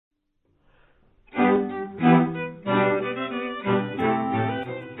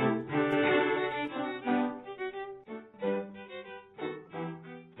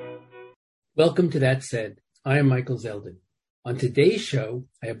Welcome to That Said. I am Michael Zeldin. On today's show,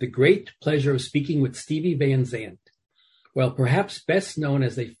 I have the great pleasure of speaking with Stevie Van Zandt. While perhaps best known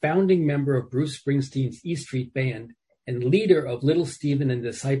as a founding member of Bruce Springsteen's E Street Band and leader of Little Steven and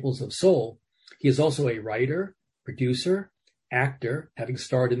Disciples of Soul, he is also a writer, producer, actor, having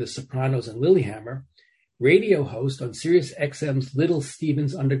starred in The Sopranos and Lilyhammer, radio host on Sirius XM's Little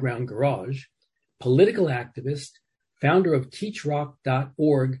Steven's Underground Garage, political activist, founder of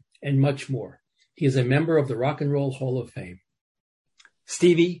teachrock.org, and much more. He is a member of the Rock and Roll Hall of Fame.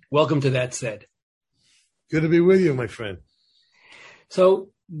 Stevie, welcome to That Said. Good to be with you, my friend. So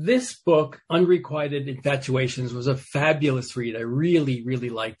this book, Unrequited Infatuations, was a fabulous read. I really, really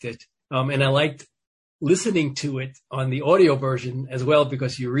liked it. And I liked listening to it on the audio version as well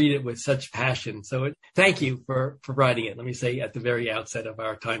because you read it with such passion. So thank you for writing it, let me say at the very outset of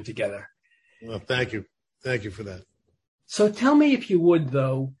our time together. Well, thank you. Thank you for that. So tell me, if you would,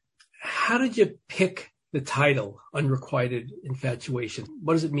 though, how did you pick the title, Unrequited Infatuation?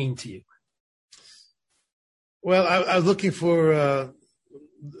 What does it mean to you? Well, I was looking for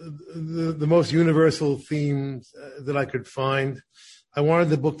the most universal themes that I could find. I wanted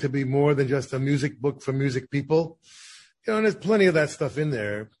the book to be more than just a music book for music people. You know, and there's plenty of that stuff in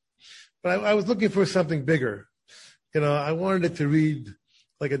there. But I was looking for something bigger. You know, I wanted it to read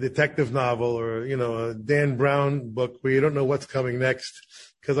like a detective novel or, you know, a Dan Brown book where you don't know what's coming next.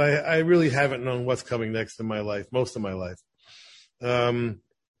 Because I really haven't known what's coming next in my life, most of my life. But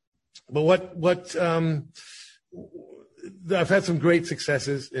I've had some great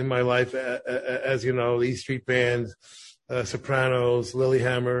successes in my life, as you know, the E Street Band, Sopranos,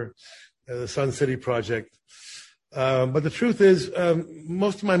 Lilyhammer, the Sun City Project. But the truth is,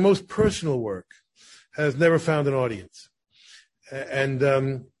 most of my most personal work has never found an audience. And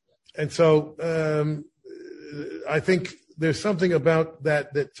so I think there's something about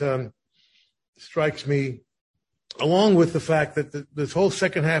that strikes me, along with the fact that this whole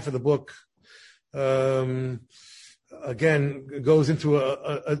second half of the book, again, goes into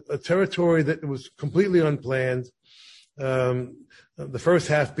a territory that was completely unplanned. The first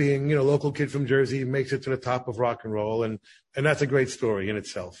half being, you know, local kid from Jersey makes it to the top of rock and roll, and that's a great story in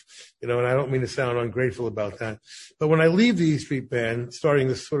itself, you know. And I don't mean to sound ungrateful about that, but when I leave the E Street Band, starting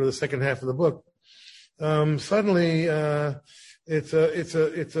this sort of the second half of the book, suddenly I'm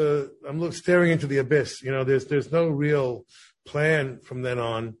staring into the abyss. You know, there's no real plan from then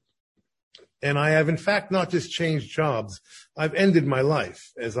on. And I have, in fact, not just changed jobs. I've ended my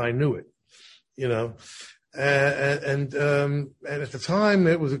life as I knew it, you know. And at the time,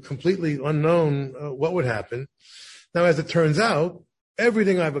 it was completely unknown what would happen. Now, as it turns out,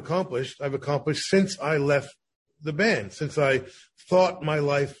 everything I've accomplished since I left the band, since I thought my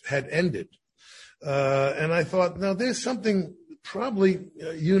life had ended. And I thought, now there's something probably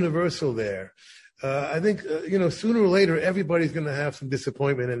universal there. I think, you know, sooner or later, everybody's going to have some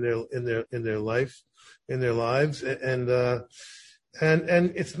disappointment in their life, in their lives. And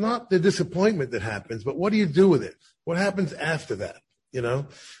it's not the disappointment that happens, but what do you do with it? What happens after that? You know,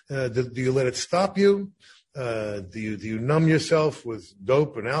 do you let it stop you? Do you numb yourself with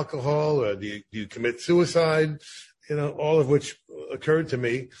dope and alcohol? Or do you commit suicide? You know, all of which occurred to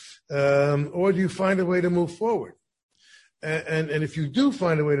me. Or do you find a way to move forward? And if you do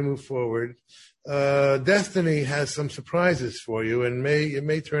find a way to move forward, destiny has some surprises for you, and it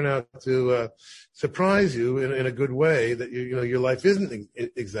may turn out to surprise you in a good way that you know your life isn't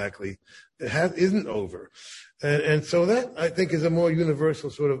exactly isn't over, and so that I think is a more universal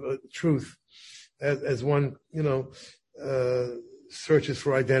sort of truth as one you know searches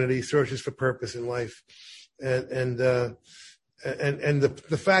for identity, searches for purpose in life, and the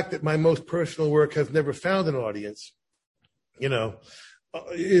fact that my most personal work has never found an audience, you know,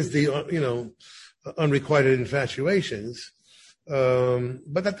 is the, you know, Unrequited Infatuations.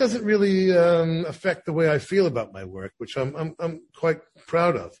 But that doesn't really affect the way I feel about my work, which I'm quite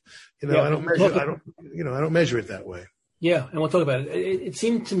proud of. You know, yeah, I don't measure it that way. Yeah, and we'll talk about it. It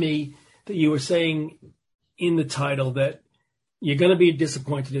seemed to me that you were saying in the title that you're going to be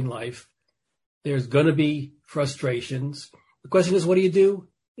disappointed in life. There's going to be frustrations. The question is, what do you do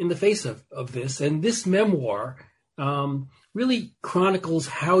in the face of this? And this memoir really chronicles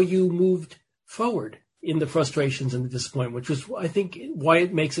how you moved forward in the frustrations and the disappointment, which was, I think, why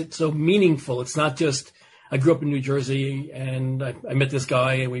it makes it so meaningful. It's not just, I grew up in New Jersey and I met this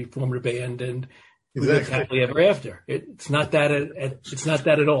guy and we formed a band and we lived happily ever after. It's not that. It's not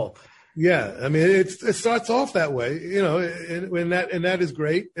that at all. Yeah, I mean, it starts off that way, you know, and that is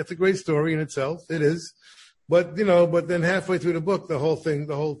great. It's a great story in itself. It is. But, you know, but then halfway through the book, the whole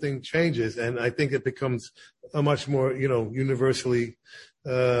thing changes. And I think it becomes a much more, you know, universally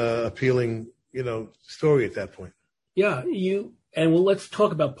appealing, story at that point. Yeah, let's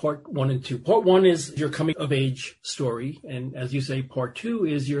talk about part 1 and 2. Part 1 is your coming of age story. And as you say, part 2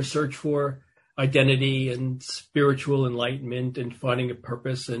 is your search for identity and spiritual enlightenment and finding a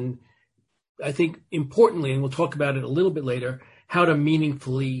purpose. And I think importantly, and we'll talk about it a little bit later, how to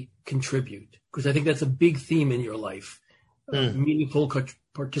meaningfully contribute. Because I think that's a big theme in your life, meaningful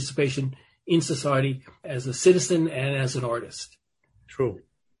participation in society as a citizen and as an artist. True.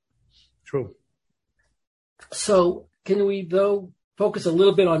 So can we, though, focus a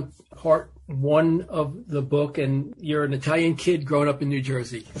little bit on part 1 of the book? And you're an Italian kid growing up in New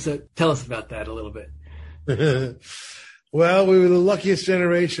Jersey. So tell us about that a little bit. Well, we were the luckiest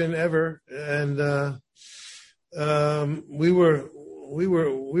generation ever. And we were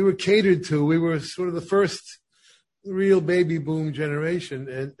catered to. We were sort of the first real baby boom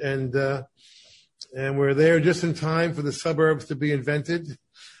generation. And we're there just in time for the suburbs to be invented.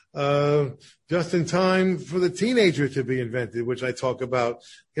 Just in time for the teenager to be invented, which I talk about,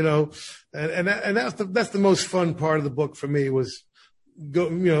 and that's the most fun part of the book for me was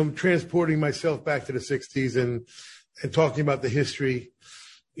transporting myself back to the 60s and talking about the history,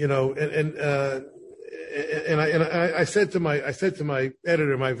 I said to my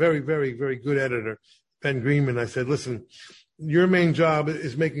editor, my very, very, very good editor, Ben Greenman, I said, listen, your main job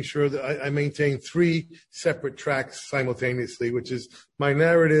is making sure that I maintain 3 separate tracks simultaneously, which is my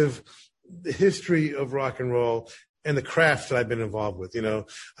narrative, the history of rock and roll, and the craft that I've been involved with. I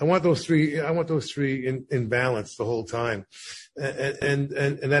want those three in balance the whole time. And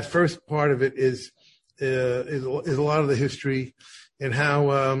that first part of it is a lot of the history and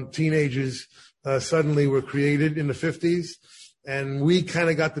how teenagers suddenly were created in the 50s, and we kind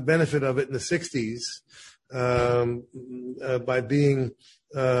of got the benefit of it in the 60s. By being,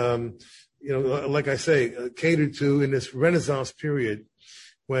 like I say, catered to in this Renaissance period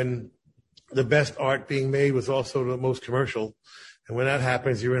when the best art being made was also the most commercial. And when that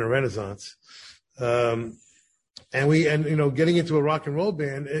happens, you're in a Renaissance. And getting into a rock and roll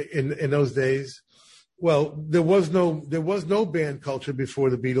band in those days, well, there was no band culture before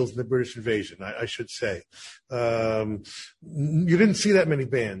the Beatles and the British invasion, I should say. You didn't see that many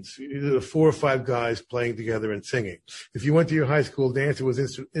bands, 4 or 5 guys playing together and singing. If you went to your high school dance, it was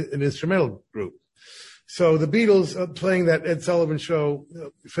an instrumental group. So the Beatles playing that Ed Sullivan show,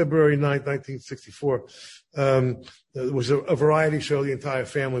 February 9th, 1964, was a variety show the entire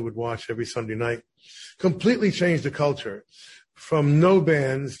family would watch every Sunday night. Completely changed the culture. From no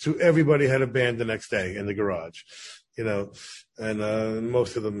bands to everybody had a band the next day in the garage, and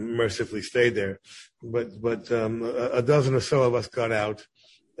most of them mercifully stayed there. But a dozen or so of us got out,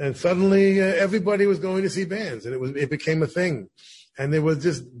 and suddenly everybody was going to see bands, and it became a thing. And there was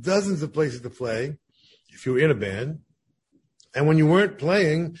just dozens of places to play if you were in a band. And when you weren't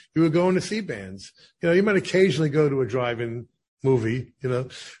playing, you were going to see bands. You might occasionally go to a drive-in movie,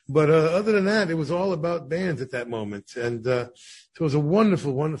 but other than that, it was all about bands at that moment. And so it was a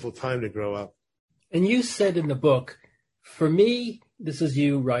wonderful, wonderful time to grow up. And you said in the book, for me, this is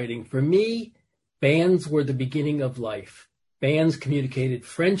you writing, for me, bands were the beginning of life. Bands communicated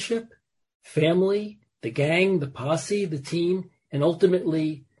friendship, family, the gang, the posse, the team, and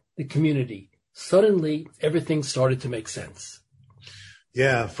ultimately the community. Suddenly, everything started to make sense.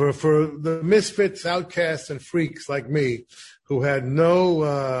 Yeah, for the misfits, outcasts, and freaks like me, who had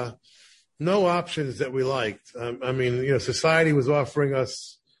no options that we liked. Society was offering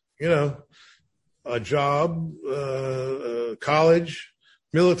us, a job, college,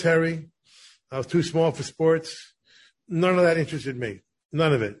 military. I was too small for sports. None of that interested me.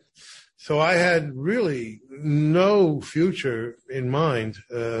 None of it. So I had really no future in mind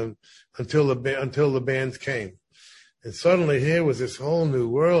until the bands came. And suddenly here was this whole new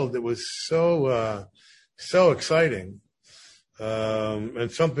world that was so exciting,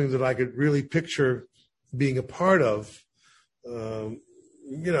 and something that I could really picture being a part of,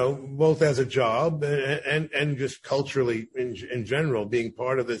 both as a job and just culturally in general, being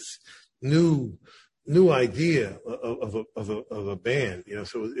part of this new idea of a band.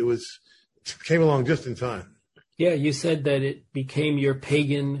 So it came along just in time. Yeah, you said that it became your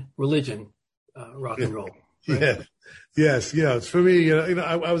pagan religion, rock and roll. Right? Yeah. Yes. For me,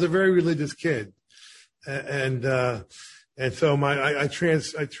 I was a very religious kid, and so I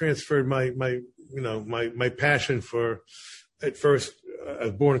transferred my passion for, at first I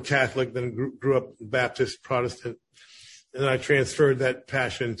was born Catholic, then grew up Baptist, Protestant, and I transferred that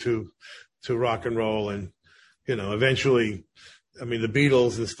passion to rock and roll, and eventually, the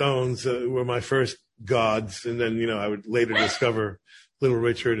Beatles and Stones were my first gods, and then I would later discover Little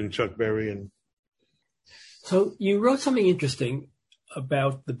Richard and Chuck Berry. And so you wrote something interesting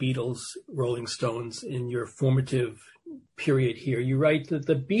about the Beatles, Rolling Stones in your formative period here. You write that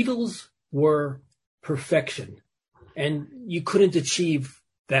the Beatles were perfection, and you couldn't achieve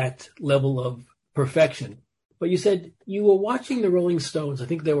that level of perfection. But you said you were watching the Rolling Stones. I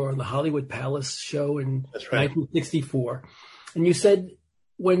think they were on the Hollywood Palace show in 1964. And you said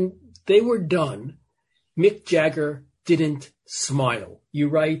when they were done, Mick Jagger didn't smile. You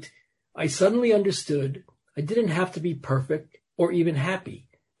write, I suddenly understood I didn't have to be perfect or even happy.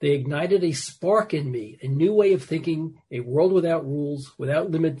 They ignited a spark in me, a new way of thinking, a world without rules,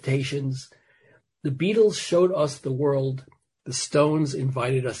 without limitations. The Beatles showed us the world. The Stones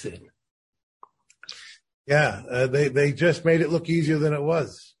invited us in. Yeah, they just made it look easier than it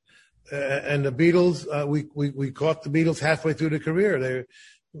was. And the Beatles, we caught the Beatles halfway through their career. They're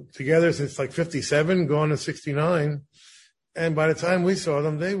together since like 57, going to 69. And by the time we saw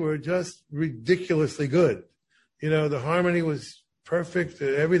them, they were just ridiculously good. You know, the harmony was perfect.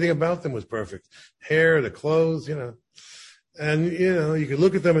 Everything about them was perfect. Hair, the clothes, you know. And, you know, you could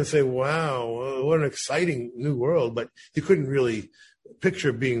look at them and say, wow, what an exciting new world. But you couldn't really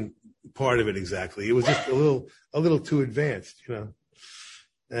picture being part of it exactly. It was just a little too advanced, you know.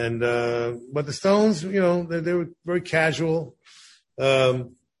 And but the Stones, you know, they were very casual. The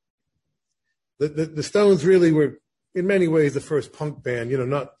Stones really were in many ways the first punk band, you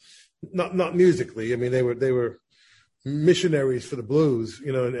know, not musically. I mean, they were missionaries for the blues,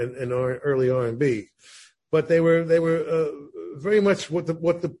 you know, and early R&B, but they were very much what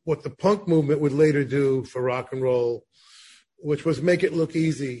the punk movement would later do for rock and roll, which was make it look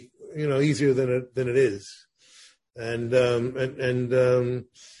easy, you know, easier than it is, and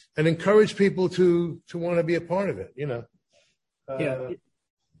encourage people to want to be a part of it, you know. And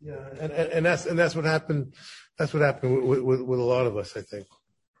that's what happened. That's what happened with a lot of us, I think.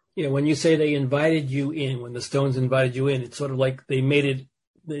 You know, when you say they invited you in, when the Stones invited you in, it's sort of like they made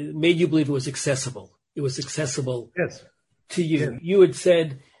you believe it was accessible. It was accessible to you. Yeah. You had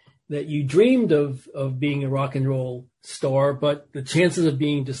said that you dreamed of being a rock and roll star, but the chances of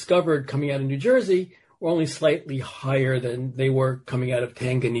being discovered coming out of New Jersey were only slightly higher than they were coming out of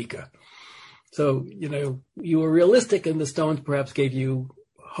Tanganyika. So, you know, you were realistic, and the Stones perhaps gave you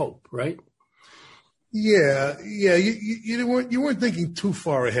hope, right? Yeah. You weren't thinking too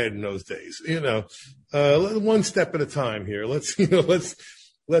far ahead in those days. You know, one step at a time here. Let's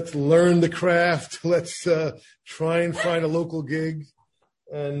learn the craft. Let's try and find a local gig,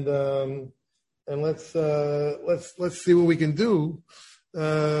 and let's see what we can do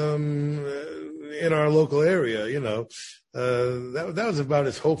in our local area. You know, that was about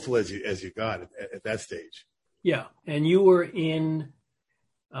as hopeful as you got at that stage. Yeah, and you were in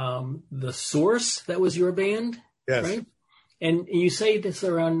The Source. That was your band, yes, right? And you say this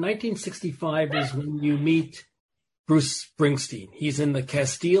around 1965 is when you meet Bruce Springsteen. He's in the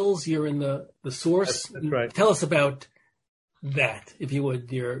Castiles. You're in the Source. That's right. Tell us about that, if you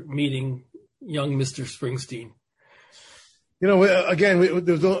would. You're meeting young Mr. Springsteen. You know, again,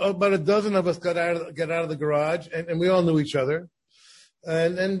 there was about a dozen of us got out of the garage, and we all knew each other,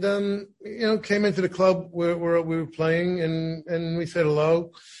 and you know, came into the club where we were playing, and we said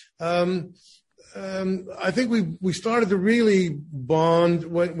hello. I think we started to really bond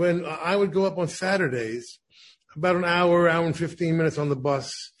when I would go up on Saturdays, about an hour and 15 minutes on the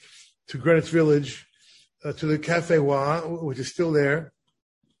bus to Greenwich Village, to the Café Wa, which is still there.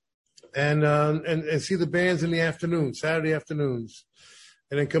 And see the bands in the afternoon, Saturday afternoons,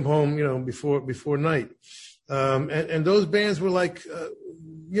 and then come home, you know, before night. And those bands were like,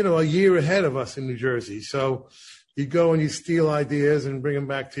 you know, a year ahead of us in New Jersey. So you go and you steal ideas and bring them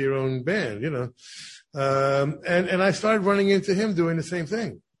back to your own band, you know. And I started running into him doing the same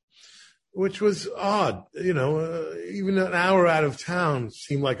thing, which was odd, you know. Even an hour out of town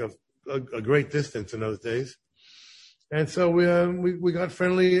seemed like a great distance in those days. And so we got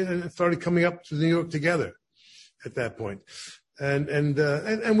friendly and started coming up to New York together at that point.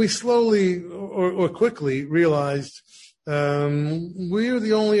 And we slowly or quickly realized we were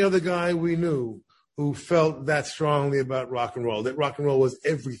the only other guy we knew who felt that strongly about rock and roll, that rock and roll was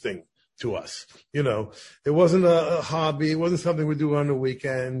everything to us. You know, it wasn't a hobby. It wasn't something we do on the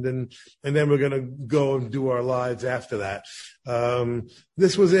weekend and then we're going to go and do our lives after that.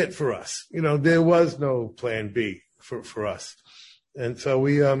 This was it for us. You know, there was no plan B for us. And so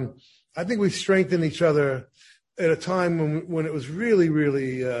I think we strengthened each other at a time when it was really,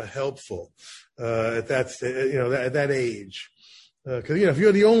 really helpful at that age. Because, you know, if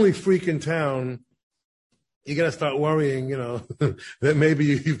you're the only freak in town, you got to start worrying, you know, that maybe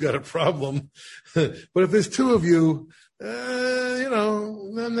you've got a problem. But if there's two of you, you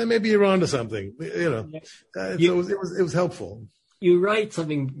know, then maybe you're onto something, you know. So it was helpful. You write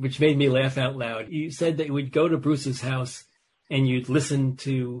something which made me laugh out loud. You said that you would go to Bruce's house and you'd listen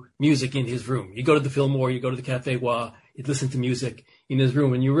to music in his room. You go to the Fillmore, you go to the Café Wa, you'd listen to music in his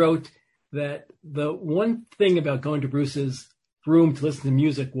room. And you wrote that the one thing about going to Bruce's room to listen to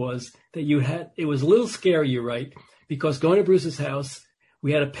music was that it was a little scary, you write, because going to Bruce's house,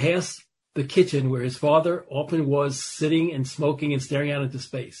 we had to pass the kitchen where his father often was sitting and smoking and staring out into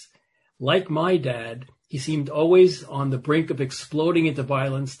space. Like my dad, he seemed always on the brink of exploding into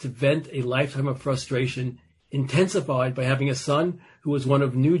violence to vent a lifetime of frustration, intensified by having a son who was one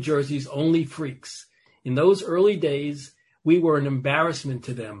of New Jersey's only freaks. In those early days, we were an embarrassment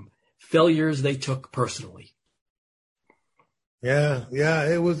to them, failures they took personally. Yeah.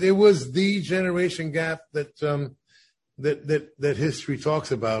 It was the generation gap that history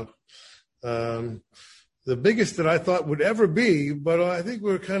talks about. The biggest that I thought would ever be, but I think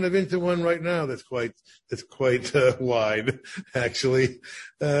we're kind of into one right now that's quite wide, actually.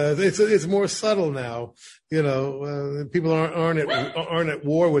 It's more subtle now. People aren't at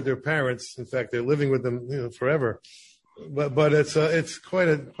war with their parents. In fact, they're living with them, forever. But it's quite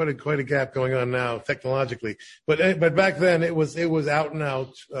a gap going on now technologically. But back then it was out and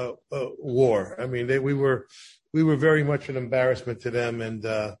out war. I mean, we were very much an embarrassment to them, and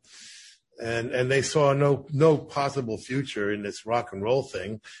they saw no possible future in this rock and roll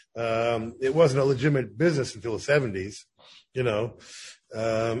thing. It wasn't a legitimate business until the 70s,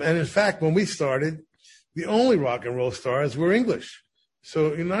 and in fact, when we started, the only rock and roll stars were English.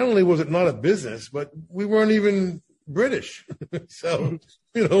 So not only was it not a business, but we weren't even British. So,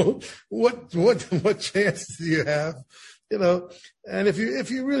 what chance do you have? And if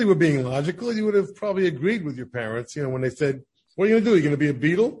you really were being logical, you would have probably agreed with your parents, when they said, what are you going to do? You're going to be a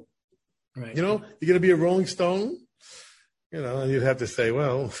Beatle? Right. You're going to be a Rolling Stone? And you'd have to say,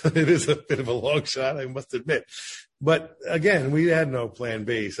 well, it is a bit of a long shot, I must admit. But again, we had no plan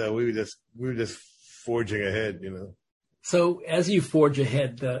B. So we were just forging ahead, So as you forge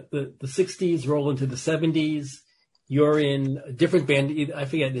ahead, the 60s roll into the 70s. You're in a different band. I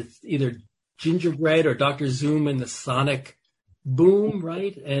forget, it's either Gingerbread or Dr. Zoom and the Sonic Boom,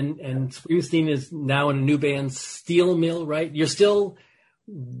 right? And Springsteen is now in a new band, Steel Mill, right? You're still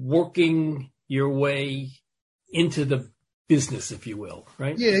working your way into the business, if you will,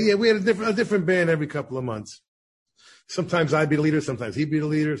 right? Yeah. We had a different band every couple of months. Sometimes I'd be the leader, sometimes he'd be the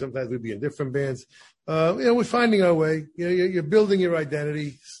leader, sometimes we'd be in different bands. We're finding our way. You're building your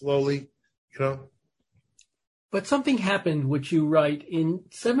identity slowly, But something happened, which you write in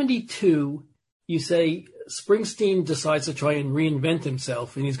 72. You say Springsteen decides to try and reinvent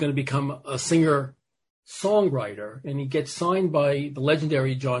himself, and he's going to become a singer-songwriter, and he gets signed by the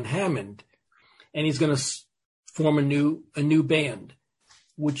legendary John Hammond, and he's going to form a new band,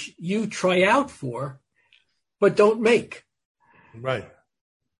 which you try out for, but don't make. Right.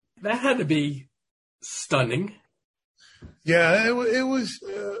 That had to be stunning. Yeah, it was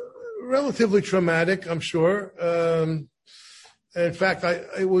relatively traumatic, I'm sure. In fact,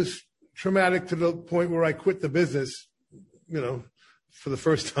 it was traumatic to the point where I quit the business, for the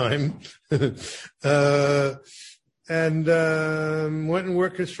first time, and went and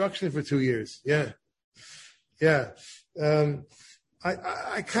worked construction for 2 years. Yeah.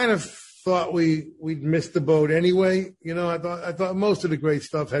 I kind of thought we'd missed the boat anyway. I thought most of the great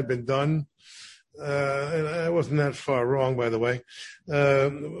stuff had been done. And I wasn't that far wrong, by the way.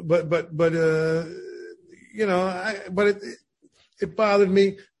 It bothered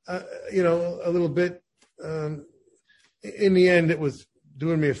me, a little bit. In the end, it was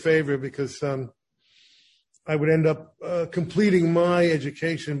doing me a favor because I would end up completing my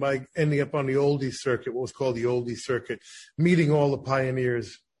education by ending up on the oldies circuit, what was called the oldies circuit, meeting all the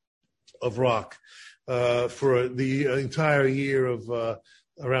pioneers of rock for the entire year of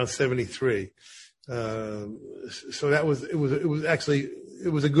around 73. So it was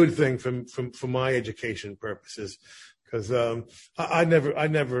a good thing for my education purposes, because I never,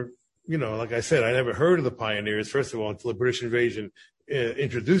 like I said, I never heard of the pioneers, first of all, until the British invasion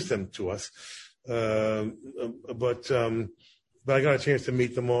introduced them to us. But I got a chance to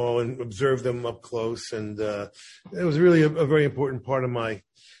meet them all and observe them up close, and it was really a very important part of my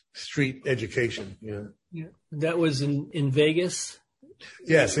street education. Yeah. That was in Vegas.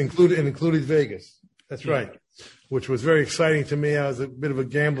 Yes, included Vegas. That's right, which was very exciting to me. I was a bit of a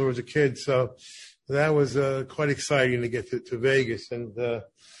gambler as a kid, so that was quite exciting to get to Vegas, and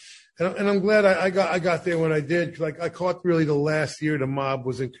I'm glad I got there when I did. Like, I caught really the last year the mob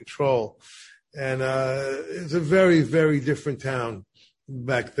was in control, and it's a very, very different town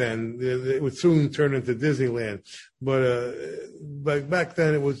back then. It would soon turn into Disneyland, but back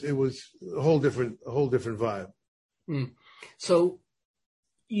then it was a whole different vibe. Mm. So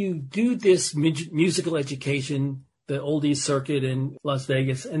you do this musical education, the oldies circuit in Las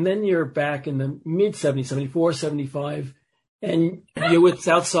Vegas, and then you're back in the mid-70s, 74, 75, and you're with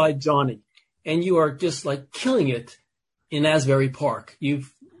Southside Johnny, and you are just like killing it in Asbury Park.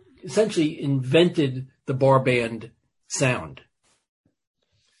 You've essentially invented the bar band sound.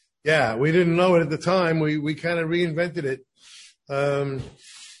 Yeah, we didn't know it at the time. We kind of reinvented it.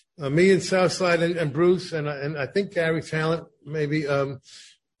 Me and Southside and Bruce and I think Gary Talent maybe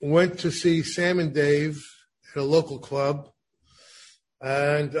went to see Sam and Dave at a local club,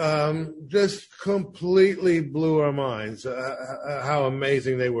 and just completely blew our minds how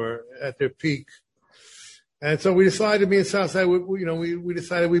amazing they were at their peak. And so we decided, me and Southside, we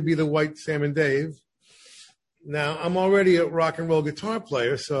decided we'd be the white Sam and Dave. Now, I'm already a rock and roll guitar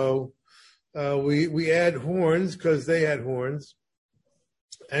player, so we add horns because they had horns.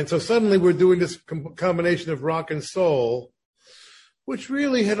 And so suddenly we're doing this combination of rock and soul, which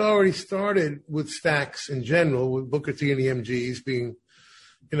really had already started with Stax in general, with Booker T and the MGs being,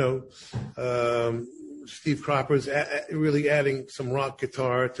 Steve Cropper's really adding some rock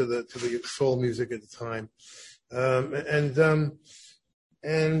guitar to the soul music at the time.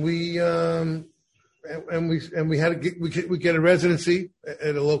 We get a residency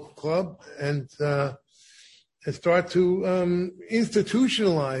at a local club and start to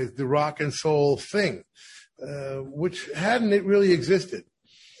institutionalize the rock and soul thing, which hadn't it really existed.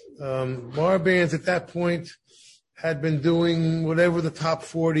 Bar bands at that point had been doing whatever the top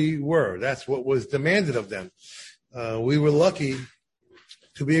 40 were. That's what was demanded of them. We were lucky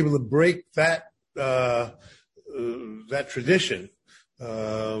to be able to break that tradition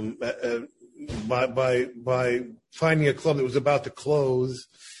by finding a club that was about to close,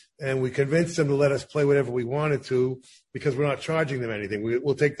 and we convinced them to let us play whatever we wanted to because we're not charging them anything.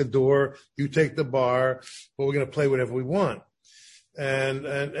 We'll take the door, you take the bar, but we're going to play whatever we want.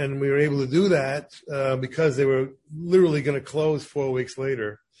 And we were able to do that because they were literally going to close 4 weeks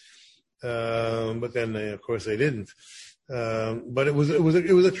later. But then of course they didn't. But it was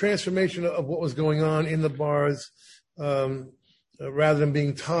a transformation of what was going on in the bars, rather than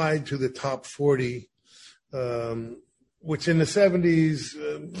being tied to the top 40, which in the 70s,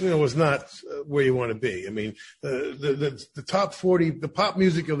 was not where you want to be. I mean, the top 40, the pop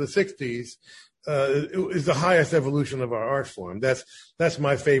music of the 60s, is the highest evolution of our art form. That's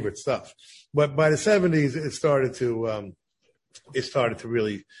my favorite stuff. But by the 70s, it started to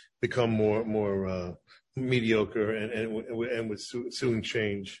really become more mediocre and would soon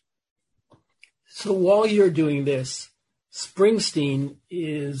change. So while you're doing this, Springsteen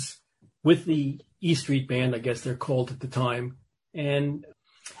is with the E Street Band, I guess they're called at the time, and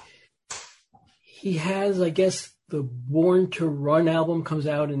he has, I guess, the Born to Run album comes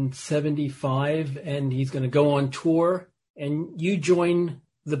out in 75, and he's going to go on tour, and you join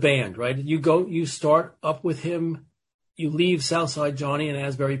the band, right? You start up with him, you leave Southside Johnny in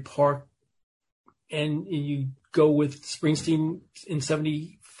Asbury Park, and you go with Springsteen in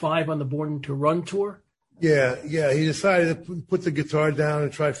 75 on the Born to Run tour? Yeah. He decided to put the guitar down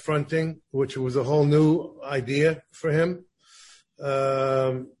and try fronting, which was a whole new idea for him.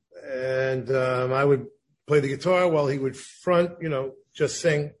 And I would play the guitar while he would front, just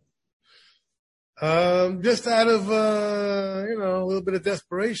sing. Just out of, a little bit of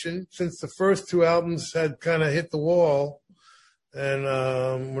desperation, since the first two albums had kind of hit the wall and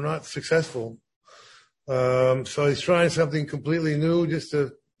were not successful. So he's trying something completely new just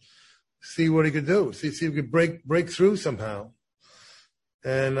to see what he could do, see if he could break through somehow.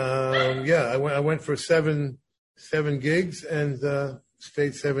 And I went for seven gigs and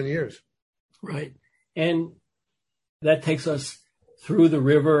stayed 7 years. Right. And that takes us through the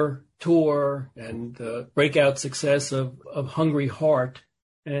River tour and the breakout success of Hungry Heart.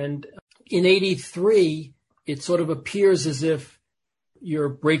 And in 83, it sort of appears as if you're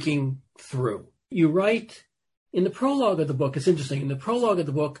breaking through. You write in the prologue of the book, it's interesting, in the prologue of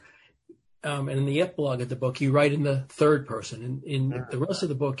the book and in the epilogue of the book, you write in the third person. In the rest of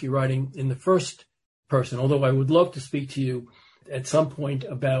the book, you're writing in the first person, although I would love to speak to you at some point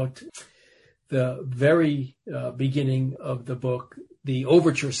about the very beginning of the book, the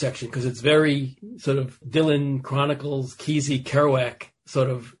overture section, because it's very sort of Dylan Chronicles, Kesey Kerouac sort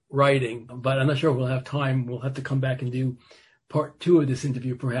of writing. But I'm not sure if we'll have time. We'll have to come back and do part 2 of this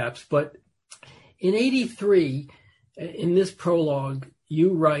interview, perhaps. But in 83, in this prologue,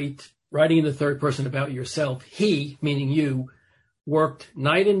 you writing in the third person about yourself, he, meaning you, worked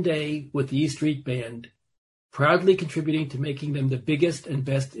night and day with the E Street Band, proudly contributing to making them the biggest and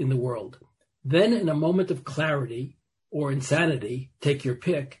best in the world. Then, in a moment of clarity or insanity, take your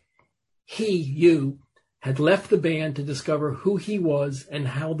pick, you had left the band to discover who he was and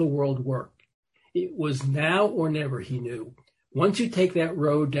how the world worked. It was now or never, he knew. Once you take that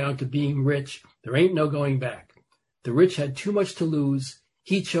road down to being rich, there ain't no going back. The rich had too much to lose.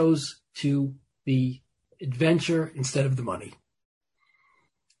 He chose to be adventure instead of the money.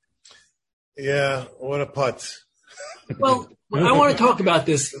 Yeah, what a putz. Well, I want to talk about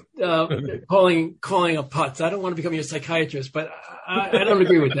this, calling a putz. I don't want to become your psychiatrist, but I don't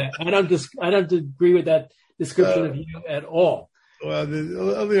agree with that. I don't agree with that description of you at all. Well, a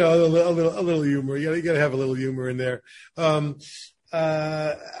little humor. You got to have a little humor in there. I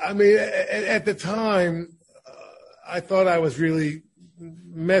mean, at the time, I thought I was really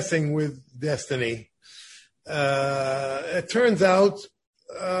messing with destiny. It turns out,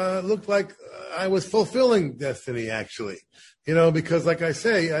 looked like I was fulfilling destiny, actually. You know, because like I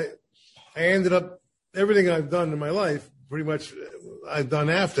say, I ended up, everything I've done in my life, pretty much I've done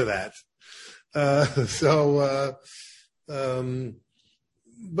after that. But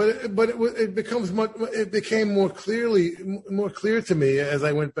it became more clear to me as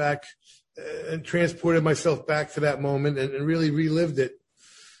I went back and transported myself back to that moment and really relived it.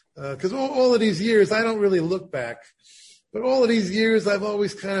 Because all of these years, I don't really look back, but all of these years, I've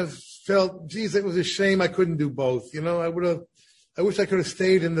always kind of felt, geez, it was a shame I couldn't do both. You know, I wish I could have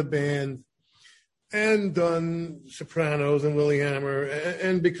stayed in the band and done Sopranos and Lilyhammer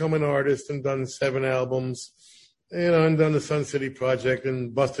and become an artist and done 7 albums, you know, and done the Sun City Project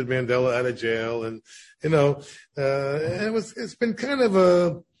and busted Mandela out of jail. And, you know, it's been kind of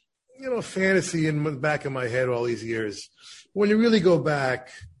a, you know, fantasy in the back of my head all these years. When you really go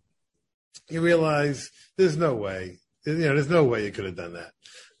back, you realize there's no way, you know, there's no way you could have done that.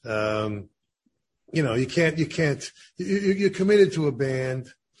 You know, you're committed to a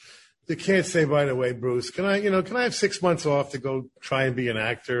band. You can't say, by the way, Bruce, can I have 6 months off to go try and be an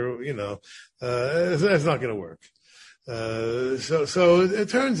actor? You know, that's not going to work. So it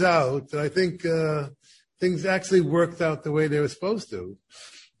turns out that I think, things actually worked out the way they were supposed to.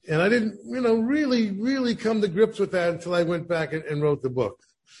 And I didn't, you know, really come to grips with that until I went back and wrote the book,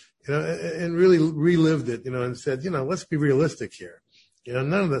 you know, and really relived it, you know, and said, you know, let's be realistic here. You know,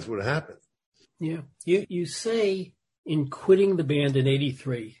 none of this would have happened. Yeah. You say in quitting the band in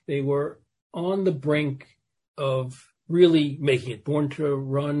 83, they were on the brink of really making it. Born to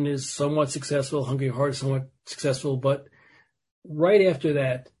Run is somewhat successful. Hungry Heart is somewhat successful. But right after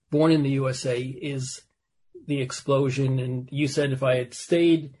that, Born in the USA is the explosion. And you said if I had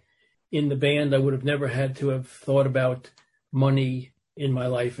stayed in the band, I would have never had to have thought about money in my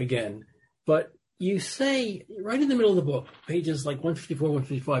life again. But you say right in the middle of the book, pages like 154,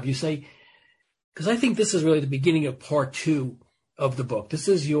 155, you say, because I think this is really the beginning of part 2 of the book. This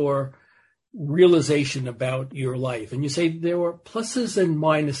is your realization about your life. And you say there were pluses and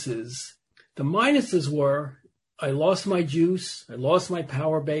minuses. The minuses were, I lost my juice. I lost my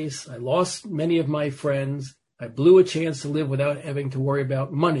power base. I lost many of my friends. I blew a chance to live without having to worry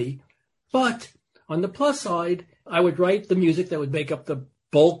about money. But on the plus side, I would write the music that would make up the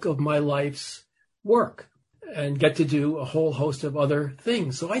bulk of my life's work and get to do a whole host of other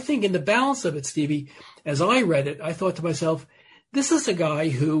things. So I think in the balance of it, Stevie, as I read it, I thought to myself, this is a guy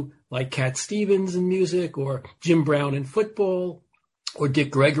who, like Cat Stevens in music or Jim Brown in football or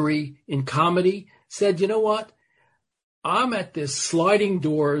Dick Gregory in comedy, said, you know what? I'm at this sliding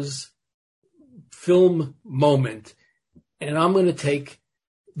doors film moment and I'm going to take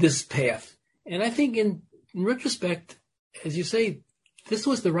this path. And I think in retrospect, as you say, this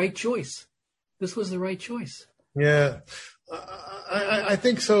was the right choice. This was the right choice. Yeah, I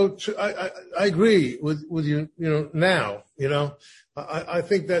think so. I agree with you. You know, now, you know, I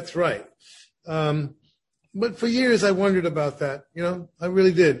think that's right. But for years I wondered about that. You know, I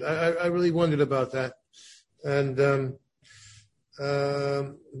really did. I really wondered about that. And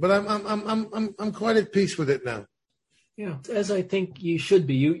but I'm quite at peace with it now. Yeah, as I think you should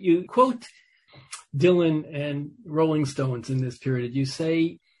be. You quote Dylan and Rolling Stones in this period. You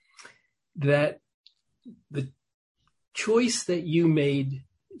say that the choice that you made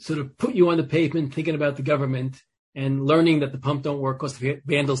sort of put you on the pavement thinking about the government and learning that the pump don't work because the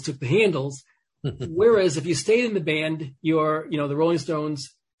Vandals took the handles. Whereas if you stayed in the band, you're, you know, the Rolling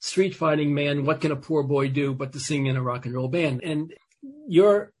Stones, street fighting man, what can a poor boy do but to sing in a rock and roll band? And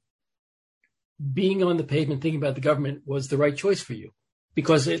your being on the pavement thinking about the government was the right choice for you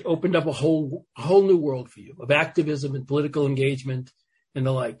because it opened up a whole new world for you of activism and political engagement and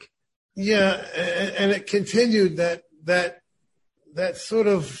the like. Yeah, and it continued that sort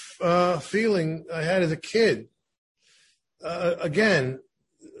of feeling I had as a kid. Again,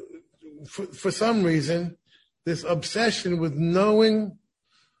 for some reason, this obsession with knowing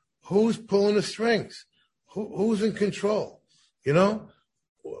who's pulling the strings, who's in control? You know,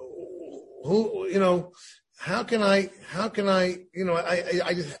 who, you know, how can I, you know,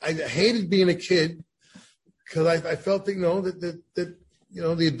 I hated being a kid because I felt, you know, that, you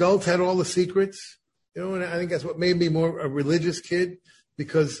know, the adults had all the secrets, you know, and I think that's what made me more a religious kid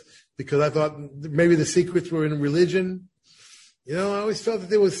because I thought maybe the secrets were in religion. You know, I always felt that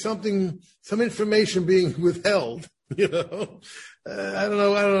there was some information being withheld, you know. I don't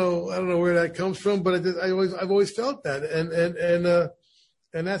know where that comes from, but I've always felt that.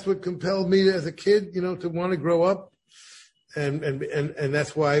 And that's what compelled me as a kid, you know, to want to grow up. And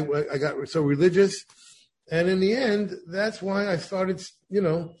that's why I got so religious. And in the end, that's why I started, you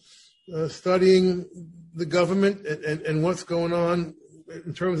know, studying the government and what's going on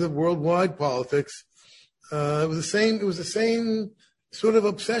in terms of worldwide politics. It was the same sort of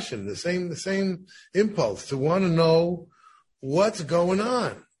obsession, the same impulse to want to know what's going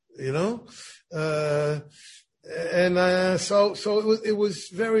on, you know? So it was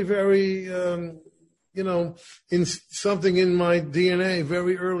very, very, you know, in something in my DNA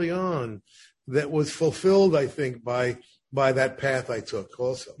very early on that was fulfilled, I think, by that path I took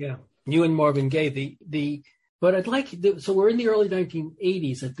also. Yeah. You and Marvin Gaye, but so we're in the early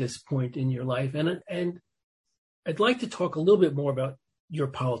 1980s at this point in your life. And I'd like to talk a little bit more about your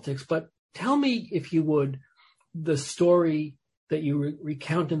politics, but tell me, if you would, the story that you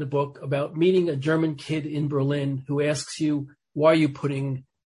recount in the book about meeting a German kid in Berlin who asks you, why are you putting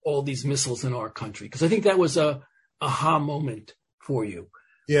all these missiles in our country? Because I think that was a aha moment for you.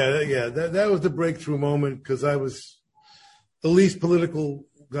 Yeah. That was the breakthrough moment because I was the least political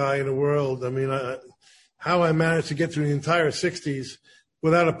guy in the world. I mean, how I managed to get through the entire 60s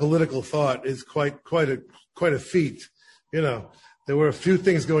without a political thought is quite a feat. You know, there were a few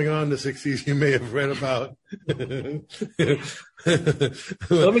things going on in the 60s you may have read about. Let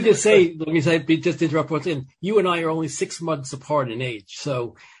me just interrupt once in. You and I are only 6 months apart in age,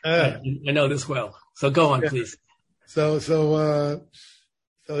 so I know this well. So go on, please. So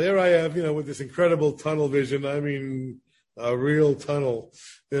here I am, you know, with this incredible tunnel vision. I mean, a real tunnel,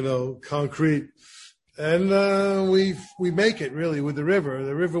 you know, concrete. And we make it really with The River.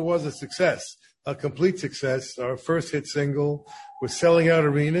 The River was a success, a complete success. Our first hit single was selling out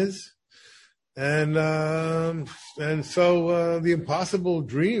arenas. And so the impossible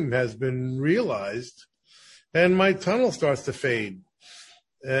dream has been realized, and my tunnel starts to fade.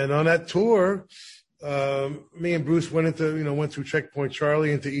 And on that tour, me and Bruce went through Checkpoint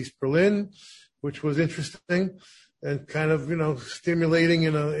Charlie into East Berlin, which was interesting and kind of, you know, stimulating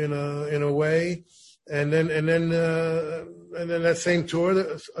in a way. And then that same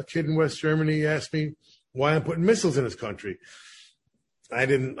tour, a kid in West Germany asked me why I'm putting missiles in his country. I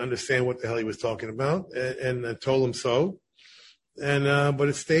didn't understand what the hell he was talking about, and I told him so. But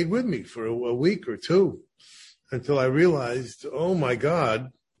it stayed with me for a week or two until I realized, oh my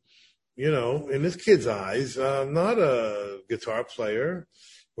God, you know, in this kid's eyes, I'm not a guitar player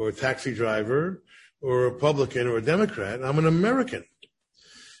or a taxi driver or a Republican or a Democrat. I'm an American.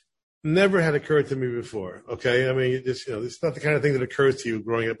 Never had occurred to me before. Okay. I mean, this is not the kind of thing that occurs to you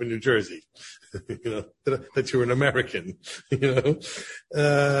growing up in New Jersey, you know, that you're an American, you know?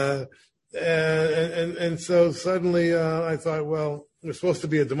 And so suddenly, I thought, well, we're supposed to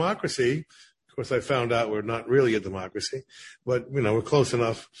be a democracy. Of course, I found out we're not really a democracy, but, you know, we're close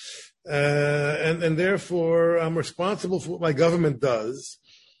enough. And therefore I'm responsible for what my government does.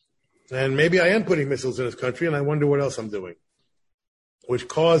 And maybe I am putting missiles in this country, and I wonder what else I'm doing, which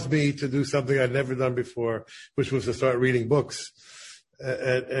caused me to do something I'd never done before, which was to start reading books,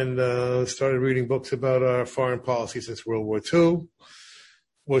 and started reading books about our foreign policy since World War II.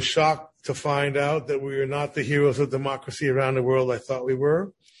 Was shocked to find out that we are not the heroes of democracy around the world I thought we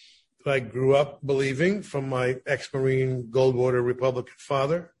were. I grew up believing from my ex-Marine Goldwater Republican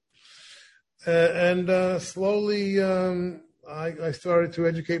father. And slowly I started to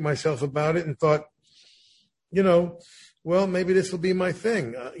educate myself about it and thought, you know, well, maybe this will be my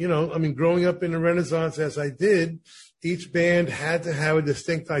thing. You know, I mean, growing up in the Renaissance as I did, each band had to have a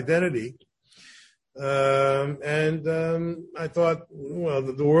distinct identity. I thought, well,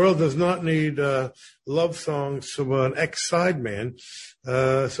 the world does not need love songs from an ex-sideman.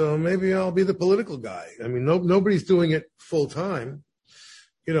 So maybe I'll be the political guy. I mean, nobody's doing it full time,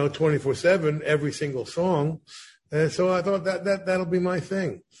 you know, 24/7, every single song. And so I thought that'll be my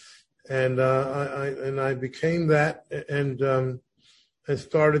thing. And I became that and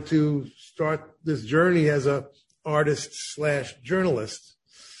started this journey as a artist/journalist,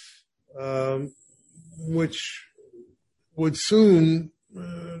 which would soon,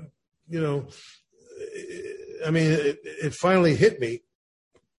 you know, I mean, it finally hit me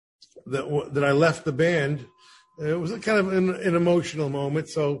that I left the band. It was kind of an emotional moment,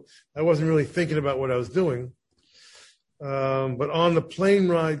 so I wasn't really thinking about what I was doing. But on the plane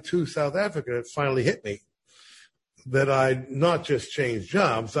ride to South Africa, it finally hit me that I'd not just changed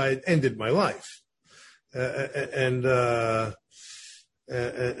jobs, I had ended my life. And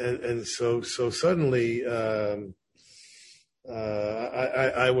so suddenly, I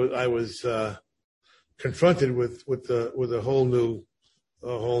was confronted with a whole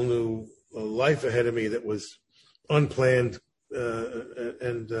new life ahead of me that was unplanned,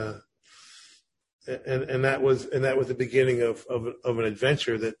 and that was the beginning of an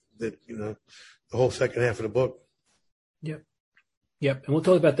adventure that the whole second half of the book. Yep. And we'll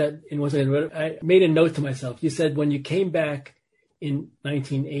talk about that in one second. But I made a note to myself. You said when you came back in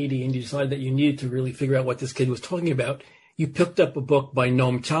 1980 and you decided that you needed to really figure out what this kid was talking about, you picked up a book by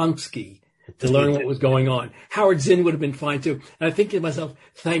Noam Chomsky to learn what was going on. Howard Zinn would have been fine too. And I think to myself,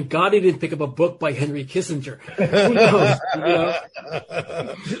 thank God he didn't pick up a book by Henry Kissinger. Who knows?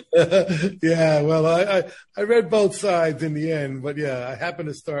 Yeah, well, I read both sides in the end, but yeah, I happened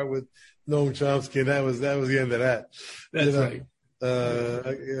to start with Noam Chomsky, and that was the end of that. That's right.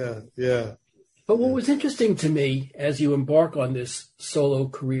 Yeah. But what was interesting to me as you embark on this solo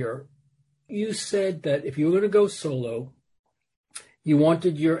career, you said that if you were going to go solo, you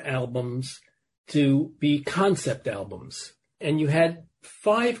wanted your albums to be concept albums. And you had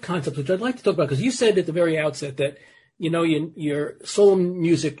 5 concepts, which I'd like to talk about, because you said at the very outset that, your solo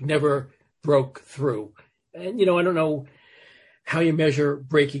music never broke through. And, I don't know how you measure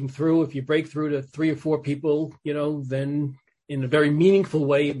breaking through. If you break through to 3 or 4 people, then in a very meaningful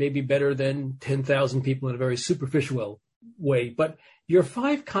way, it may be better than 10,000 people in a very superficial way. But your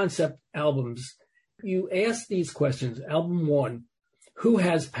 5 concept albums, you ask these questions. Album 1, who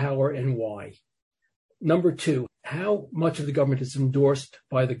has power and why? Number 2, how much of the government is endorsed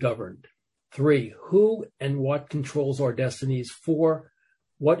by the governed? 3, who and what controls our destinies? 4,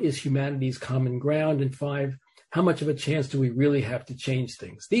 what is humanity's common ground? And 5, how much of a chance do we really have to change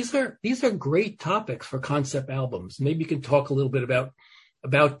things? These are great topics for concept albums. Maybe you can talk a little bit about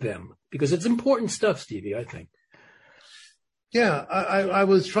them, because it's important stuff, Stevie, I think. Yeah, I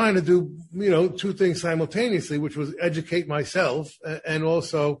was trying to do, 2 things simultaneously, which was educate myself and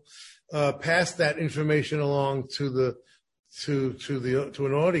also pass that information along to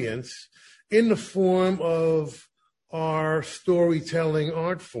an audience in the form of our storytelling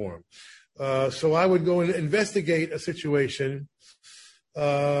art form. So I would go and investigate a situation.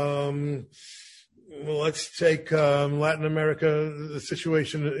 Let's take Latin America, the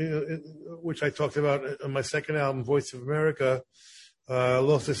situation which I talked about on my second album, Voice of America,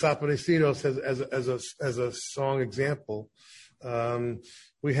 Los Desaparecidos as a song example.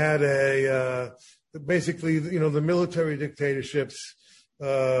 We had basically, the military dictatorships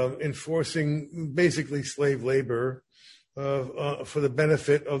enforcing basically slave labor for the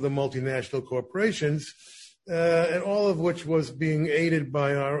benefit of the multinational corporations, and all of which was being aided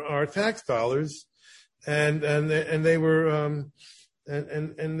by our tax dollars, and they were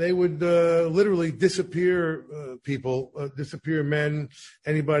and they would literally disappear people, disappear men,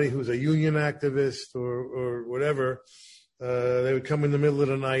 anybody who's a union activist or whatever. They would come in the middle of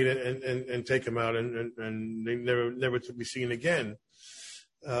the night and take them out, and they never to be seen again.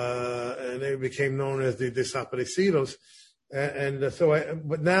 And they became known as the Desaparecidos.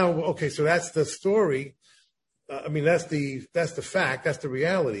 But now, okay, so that's the story. That's the fact. That's the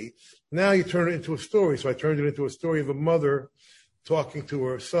reality. Now you turn it into a story. So I turned it into a story of a mother talking to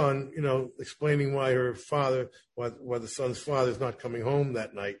her son, explaining why the son's father is not coming home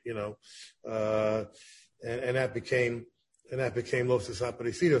that night, and that became Los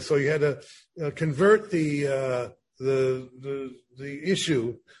Desaparecidos. So you had to convert the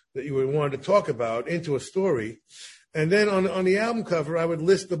issue that you wanted to talk about into a story. And then on the album cover, I would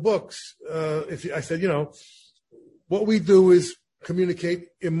list the books. I said, what we do is communicate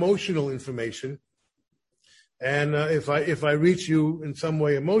emotional information. And if I reach you in some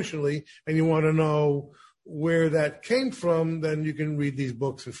way emotionally and you want to know where that came from, then you can read these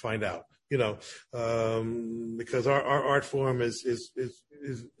books and find out, because our art form is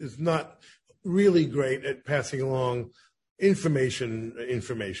not really great at passing along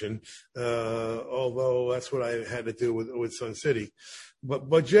information, although that's what I had to do with Sun City.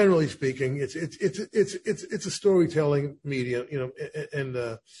 But generally speaking, it's a storytelling media, and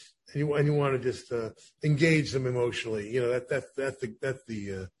you want to just engage them emotionally. That's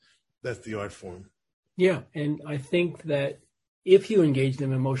the art form. Yeah, and I think that if you engage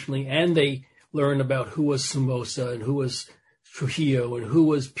them emotionally and they learn about who was Somoza and who was Trujillo and who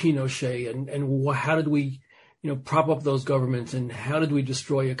was Pinochet and how did we prop up those governments and how did we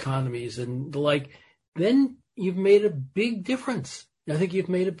destroy economies and the like, then you've made a big difference. I think you've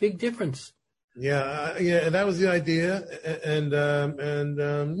made a big difference. Yeah, that was the idea, and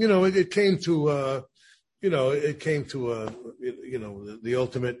it came to the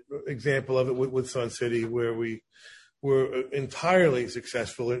ultimate example of it with Sun City, where we were entirely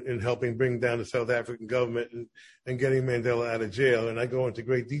successful in helping bring down the South African government and getting Mandela out of jail, and I go into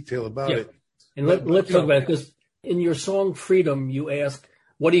great detail about it. And let's talk about it, because in your song "Freedom," you ask,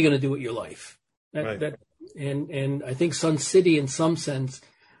 "What are you going to do with your life?" And I think Sun City, in some sense,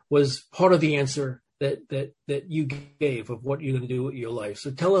 was part of the answer that you gave of what you're going to do with your life.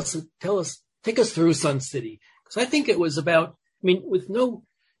 So take us through Sun City, because I think it was about, with no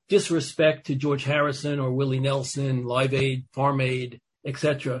disrespect to George Harrison or Willie Nelson, Live Aid, Farm Aid,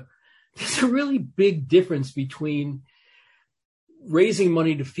 etc., there's a really big difference between raising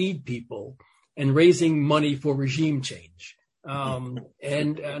money to feed people and raising money for regime change.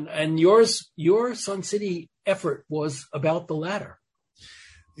 And your Sun City effort was about the latter.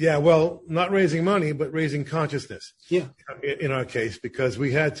 Yeah, well, not raising money, but raising consciousness. Yeah. In our case, because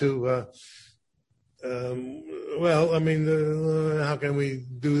we had to, how can we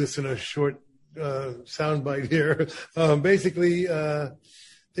do this in a short soundbite here? Basically,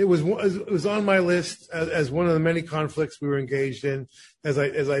 it was on my list as one of the many conflicts we were engaged in as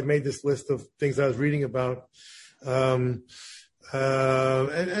I made this list of things I was reading about. And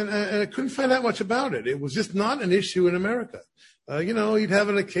I couldn't find out much about it. It was just not an issue in America. You'd have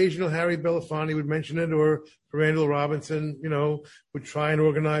an occasional Harry Belafonte would mention it, or Randall Robinson, would try and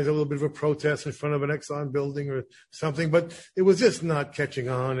organize a little bit of a protest in front of an Exxon building or something, but it was just not catching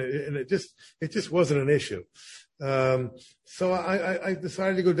on, and it just wasn't an issue. So I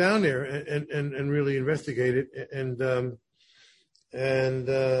decided to go down there and really investigate it. And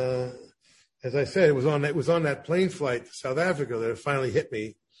as I said, it was on that plane flight to South Africa that it finally hit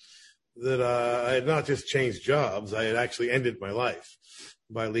me that I had not just changed jobs, I had actually ended my life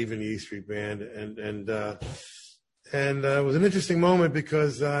by leaving the E Street Band. And it was an interesting moment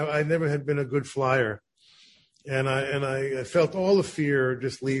because I never had been a good flyer. And I felt all the fear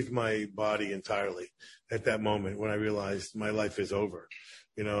just leave my body entirely at that moment when I realized my life is over.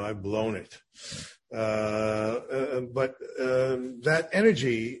 I've blown it. But that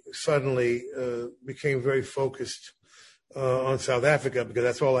energy suddenly became very focused on South Africa, because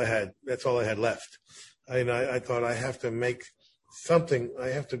that's all I had. That's all I had left. I thought I have to make something. I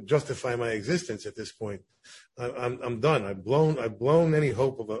have to justify my existence at this point. I'm done. I've blown any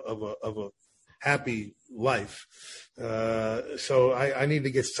hope of a happy life. So I need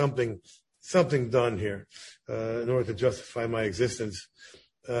to get something done here in order to justify my existence.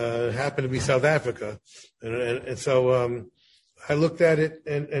 It happened to be South Africa, and so I looked at it,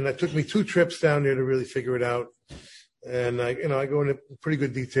 and it took me 2 trips down there to really figure it out. And I go into pretty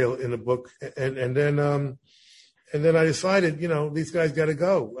good detail in the book, and then I decided, these guys got to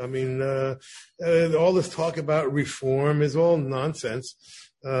go. All this talk about reform is all nonsense.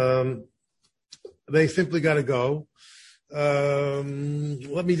 They simply got to go. Let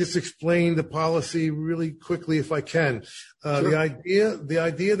me just explain the policy really quickly, if I can. Sure. The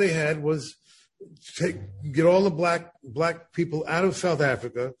idea they had was get all the black people out of South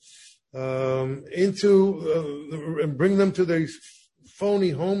Africa, and bring them to these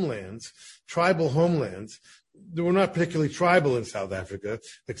phony homelands, tribal homelands. They were not particularly tribal in South Africa,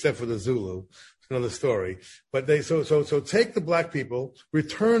 except for the Zulu. It's another story. But they so take the black people,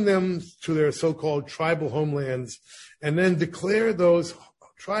 return them to their so-called tribal homelands, and then declare those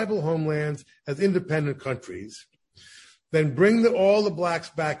tribal homelands as independent countries. Then bring all the blacks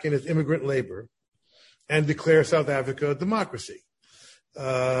back in as immigrant labor, and declare South Africa a democracy.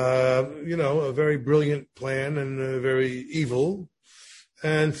 A very brilliant plan and very evil.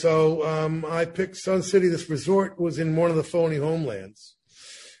 And so I picked Sun City. This resort was in one of the phony homelands.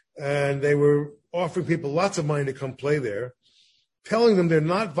 And they were offering people lots of money to come play there, telling them they're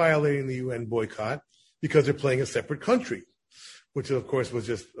not violating the UN boycott because they're playing a separate country, which, of course, was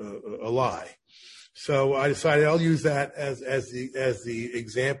just a lie. So I decided I'll use that as the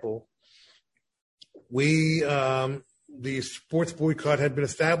example. The sports boycott had been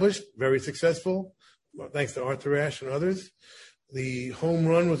established, very successful, thanks to Arthur Ashe and others. The home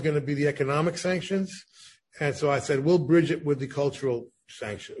run was going to be the economic sanctions. And so I said, we'll bridge it with the cultural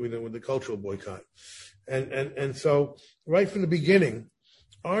sanction, with the cultural boycott. And so right from the beginning,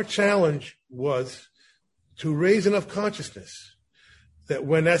 our challenge was to raise enough consciousness that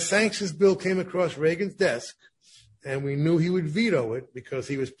when that sanctions bill came across Reagan's desk, and we knew he would veto it because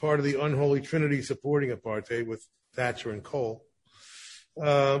he was part of the unholy trinity supporting apartheid with Thatcher and Cole,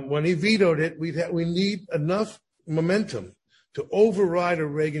 when he vetoed it, we need enough momentum to override a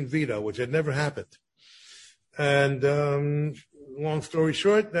Reagan veto, which had never happened. And long story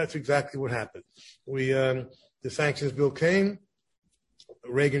short, that's exactly what happened. The sanctions bill came,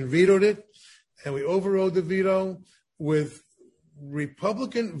 Reagan vetoed it, and we overrode the veto with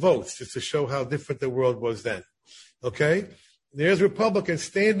Republican votes, just to show how different the world was then. Okay? There's Republicans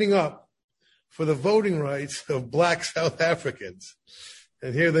standing up for the voting rights of black South Africans.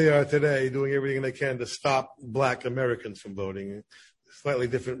 And here they are today doing everything they can to stop black Americans from voting. Slightly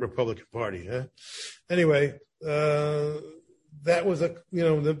different Republican Party, huh? Anyway, that was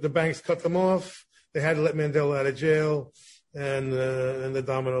the banks cut them off. They had to let Mandela out of jail, and the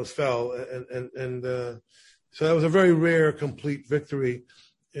dominoes fell. So that was a very rare, complete victory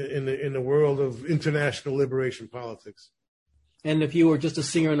in the world of international liberation politics. And if you were just a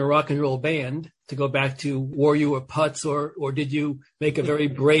singer in a rock and roll band, to go back to, were you a putz, or did you make a very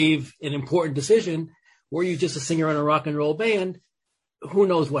brave and important decision? Were you just a singer in a rock and roll band? Who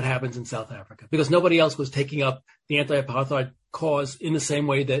knows what happens in South Africa? Because nobody else was taking up the anti-apartheid cause in the same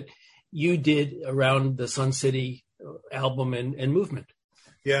way that you did around the Sun City album and movement.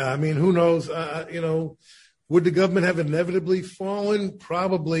 Yeah, I mean, who knows? Would the government have inevitably fallen?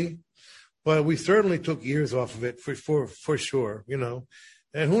 Probably. But we certainly took years off of it for sure,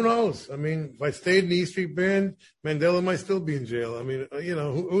 And who knows? I mean, if I stayed in the E Street Band, Mandela might still be in jail. I mean,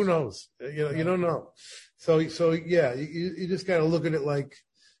 who knows? You don't know. So yeah, you just got to look at it like,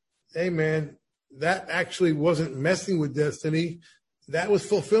 hey, man, that actually wasn't messing with destiny. That was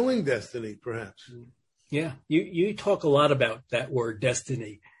fulfilling destiny, perhaps. Yeah, you talk a lot about that word,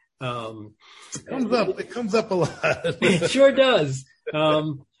 destiny. It comes up a lot. It sure does.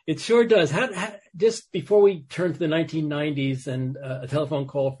 It sure does. Just before we turn to the 1990s and a telephone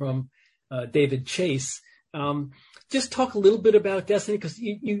call from David Chase, just talk a little bit about destiny, because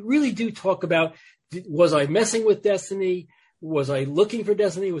you really do talk about, was I messing with destiny? Was I looking for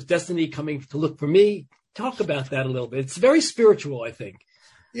destiny? Was destiny coming to look for me? Talk about that a little bit. It's very spiritual, I think.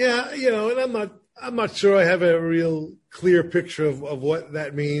 Yeah, and I'm not sure I have a real clear picture of what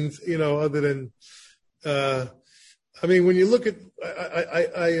that means, other than, I mean, when you look at,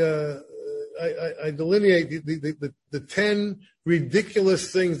 I delineate the 10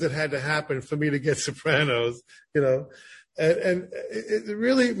 ridiculous things that had to happen for me to get Sopranos, and it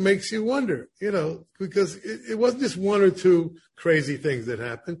really makes you wonder, because it wasn't just one or two crazy things that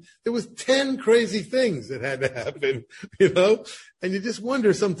happened. There was 10 crazy things that had to happen, and you just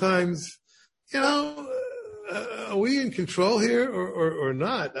wonder sometimes, are we in control here or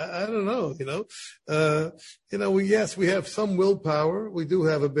not? I don't know, yes, we have some willpower. We do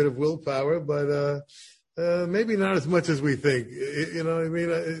have a bit of willpower, but maybe not as much as we think. You know what I mean?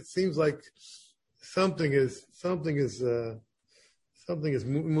 It seems like something is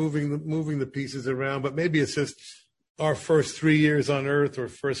moving the pieces around, but maybe it's just our first 3 years on Earth or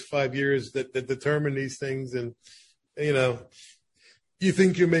first 5 years that determine these things. And, you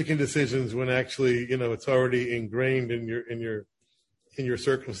think you're making decisions when actually, it's already ingrained in your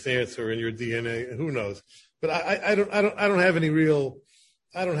circumstance or in your DNA. Who knows? But I don't have any real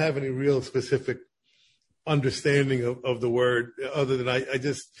specific understanding of the word, other than it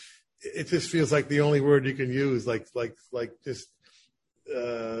just feels like the only word you can use, like just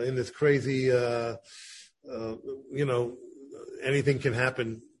in this crazy, anything can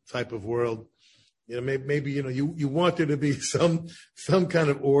happen type of world. Maybe you want there to be some kind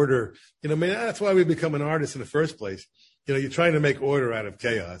of order. That's why we become an artist in the first place. You're trying to make order out of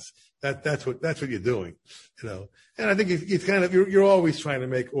chaos. That's what you're doing. And I think it's kind of you're always trying to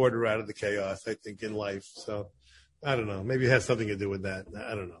make order out of the chaos, I think, in life. So I don't know. Maybe it has something to do with that.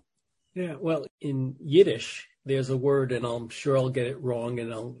 I don't know. Yeah. Well, in Yiddish, there's a word, and I'm sure I'll get it wrong,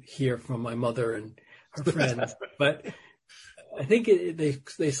 and I'll hear from my mother and her friends. But I think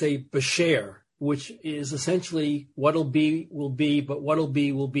they say "besher," which is essentially what'll be will be, but what'll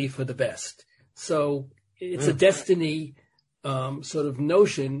be will be for the best. So it's a destiny sort of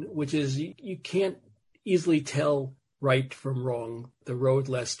notion, which is you can't easily tell right from wrong, the road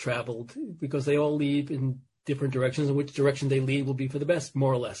less traveled, because they all lead in different directions, and which direction they lead will be for the best,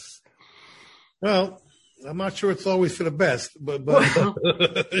 more or less. Well, I'm not sure it's always for the best, but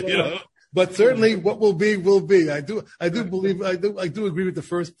but certainly what will be will be. I do believe I do agree with the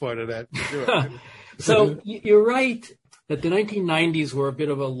first part of that. Sure. So you're right that the 1990s were a bit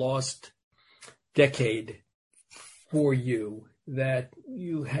of a lost decade for you, that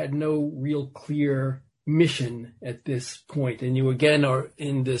you had no real clear mission at this point, and you again are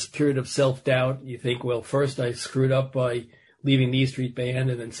in this period of self-doubt. You think, well, first I screwed up by leaving the E Street Band,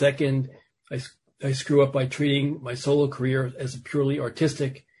 and then second I I screw up by treating my solo career as a purely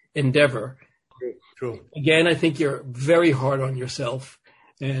artistic endeavor. True. Again, I think you're very hard on yourself.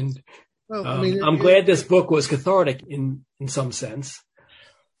 And Well, I'm glad this book was cathartic in some sense.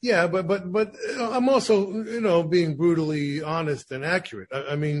 Yeah, but I'm also, being brutally honest and accurate.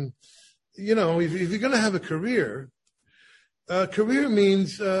 I mean, if you're going to have a career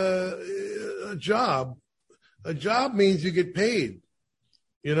means a job. A job means you get paid,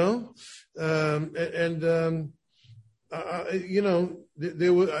 there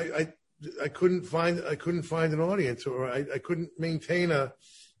was, I couldn't find an audience, or I couldn't maintain a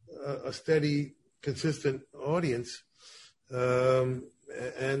steady, consistent audience.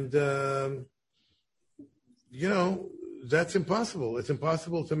 That's impossible. It's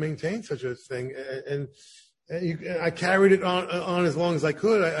impossible to maintain such a thing. And I carried it on as long as I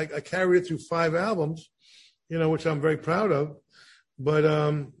could. I carried it through 5 albums, which I'm very proud of. But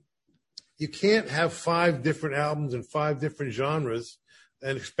you can't have 5 different albums and 5 different genres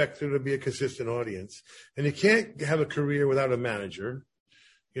and expect there to be a consistent audience. And you can't have a career without a manager,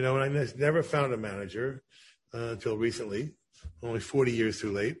 and I never found a manager until recently, only 40 years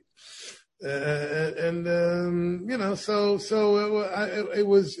too late. It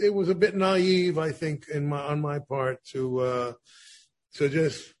was a bit naive, I think, on my part to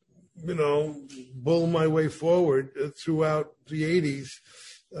just, bull my way forward throughout the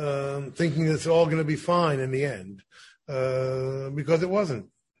 80s, thinking it's all going to be fine in the end, because it wasn't.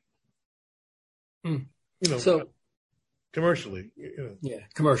 So commercially. Yeah,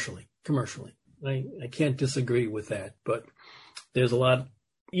 commercially. I can't disagree with that, but there's a lot.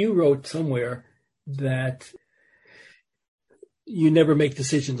 You wrote somewhere that you never make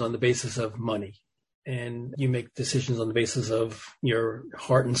decisions on the basis of money, and you make decisions on the basis of your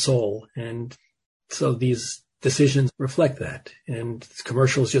heart and soul. And so these decisions reflect that, and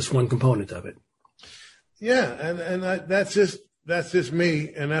commercial is just one component of it. Yeah. And that's just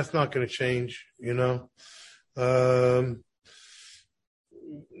me, and that's not going to change,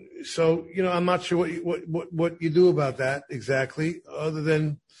 So, I'm not sure what you do about that exactly, other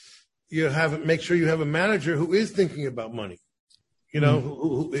than make sure you have a manager who is thinking about money,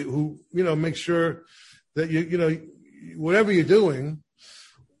 who make sure that whatever you're doing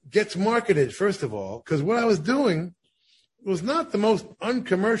gets marketed, first of all, because what I was doing was not the most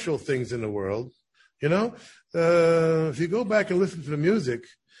uncommercial things in the world. If you go back and listen to the music,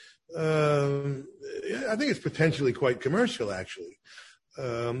 I think it's potentially quite commercial, actually.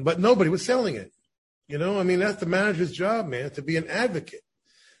 But nobody was selling it. That's the manager's job, man, to be an advocate.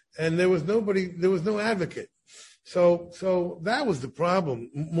 And there was no advocate. So that was the problem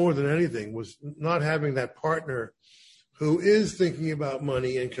more than anything, was not having that partner who is thinking about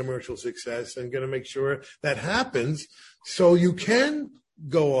money and commercial success and going to make sure that happens, so you can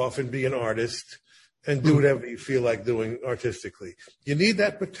go off and be an artist and do whatever you feel like doing artistically. You need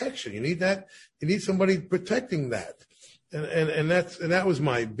that protection. You need somebody protecting that. And that was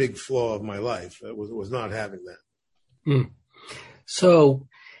my big flaw of my life. Was not having that. So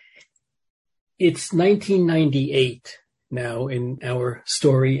it's 1998 now in our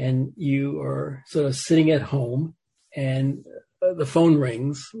story, and you are sort of sitting at home, and the phone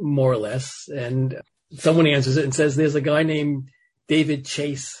rings, more or less, and someone answers it and says, "There's a guy named David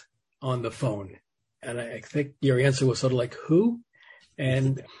Chase on the phone." And I think your answer was sort of like, "Who?"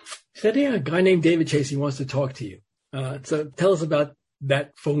 And he said, "Yeah, a guy named David Chase. He wants to talk to you." So tell us about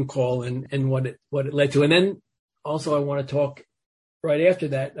that phone call and what it led to. And then also I want to talk right after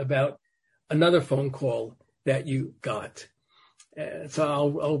that about another phone call that you got.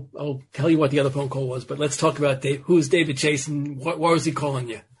 So I'll tell you what the other phone call was, but let's talk about who's David Chase and why was he calling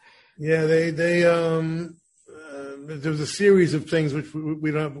you? Yeah, there was a series of things which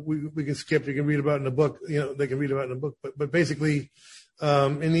we can skip. You can read about in the book. They can read about in the book. But basically,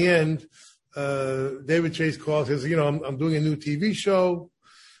 in the end, David Chase calls, says, I'm doing a new TV show.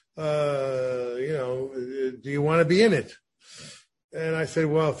 Do you want to be in it? And I said,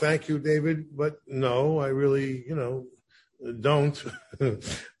 well, thank you, David, but no, I really, don't.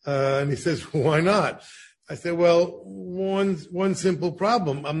 And he says, why not? I said, well, one simple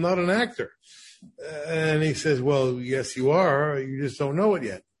problem. I'm not an actor. And he says, well, yes, you are. You just don't know it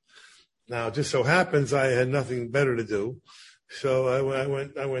yet. Now, it just so happens I had nothing better to do. So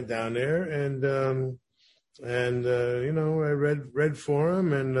I went down there and I read for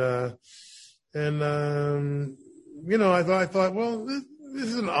him I thought, well, this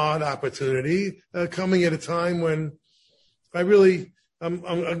is an odd opportunity, coming at a time when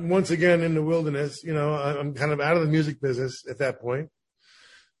I'm once again in the wilderness. I'm kind of out of the music business at that point.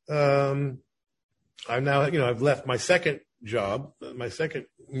 I'm now, I've left my second job, my second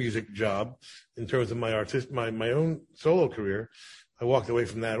music job in terms of my my own solo career. I walked away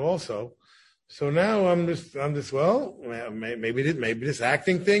from that also. So now I'm just well, maybe this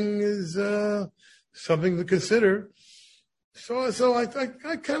acting thing is something to consider. So I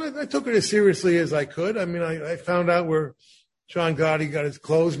took it as seriously as I could. I mean, I found out where John Gotti got his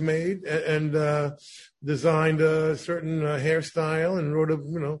clothes made and designed a certain hairstyle and wrote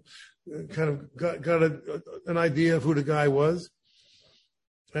kind of got an idea of who the guy was.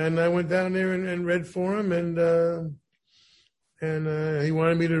 And I went down there and read for him, and he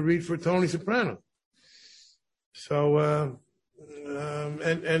wanted me to read for Tony Soprano. So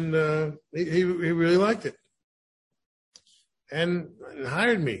he really liked it, and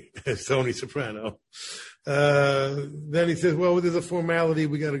hired me as Tony Soprano. Then he says, "Well, there's a formality.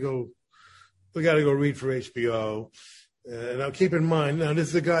 We got to go read for HBO." Now, keep in mind, now this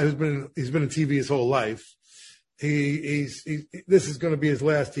is a guy he's been in TV his whole life. This is going to be his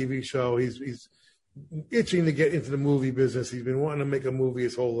last TV show. He's itching to get into the movie business. He's been wanting to make a movie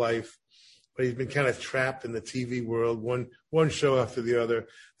his whole life, but he's been kind of trapped in the TV world, one show after the other.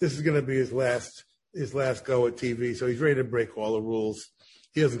 This is going to be his last go at TV. So he's ready to break all the rules.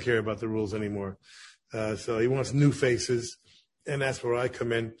 He doesn't care about the rules anymore. So he wants new faces, and that's where I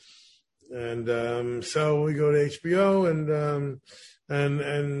come in. And so we go to HBO,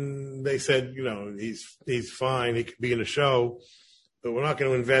 and they said, he's fine. He could be in the show, but we're not going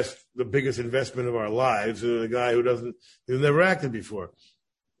to invest the biggest investment of our lives in a guy who's never acted before.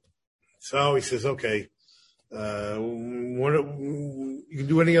 So he says, okay, you can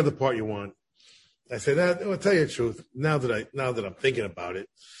do any other part you want. I said, I'll tell you the truth. Now that I'm thinking about it,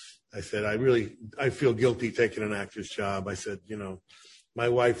 I said, I feel guilty taking an actor's job. I said, my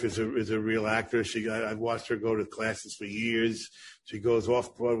wife is a real actor. I've watched her go to classes for years. She goes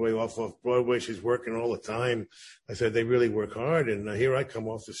off Broadway, off Broadway. She's working all the time. I said, they really work hard. And here I come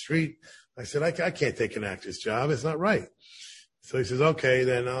off the street. I said, I can't take an actor's job. It's not right. So he says, okay,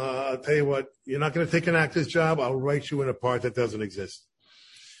 then I'll tell you what, you're not going to take an actor's job. I'll write you in a part that doesn't exist.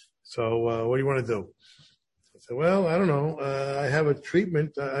 So what do you want to do? I said, well, I don't know. I have a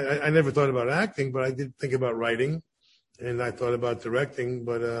treatment. I never thought about acting, but I did think about writing. And I thought about directing,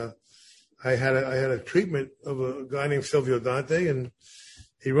 but I had a treatment of a guy named Silvio Dante, and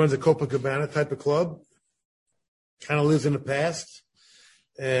he runs a Copacabana type of club, kind of lives in the past,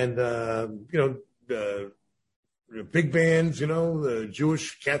 and big bands, the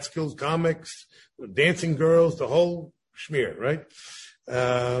Jewish Catskills comics, dancing girls, the whole schmear, right?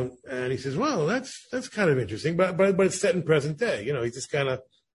 And he says, well, that's kind of interesting, but it's set in present day. He's just kind of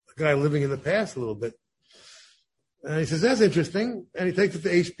a guy living in the past a little bit. And he says, that's interesting. And he takes it to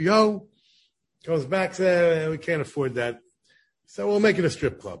HBO, goes back, says, we can't afford that. So we'll make it a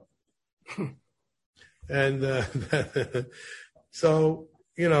strip club. And so,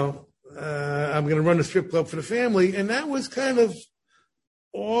 I'm going to run a strip club for the family. And that was kind of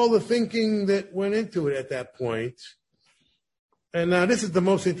all the thinking that went into it at that point. And now this is the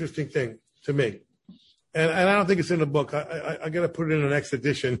most interesting thing to me. And I don't think it's in the book. I got to put it in the next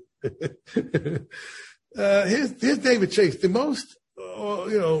edition. Here's David Chase, the most,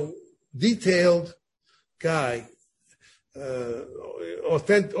 detailed guy.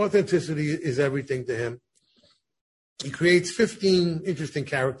 Authenticity is everything to him. He creates 15 interesting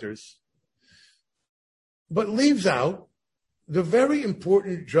characters, but leaves out the very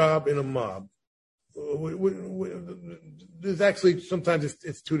important job in a mob. There's actually, sometimes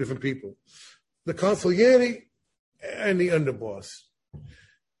it's two different people. The consigliere and the underboss.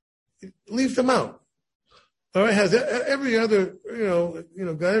 It leaves them out. All right, has every other,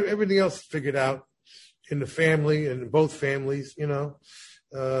 got everything else figured out in the family and in both families, he's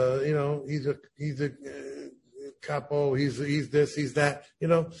a capo, he's this, he's that,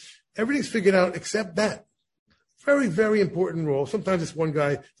 everything's figured out except that. Very, very important role. Sometimes it's one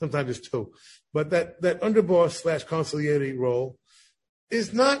guy, sometimes it's two. But that underboss / consigliere role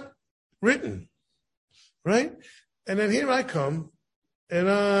is not written, right? And then here I come. And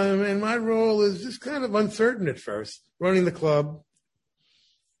my role is just kind of uncertain at first, running the club.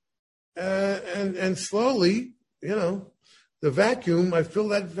 And slowly, the vacuum, I fill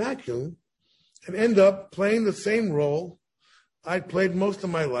that vacuum and end up playing the same role I'd played most of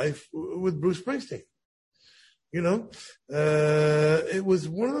my life with Bruce Springsteen. It was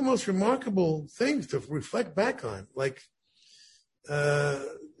one of the most remarkable things to reflect back on.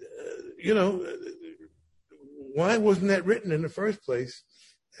 Why wasn't that written in the first place?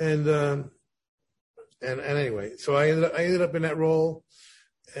 And anyway, so I ended up in that role.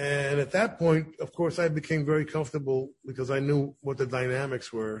 And at that point, of course, I became very comfortable because I knew what the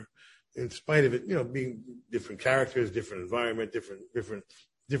dynamics were, in spite of it, being different characters, different environment, different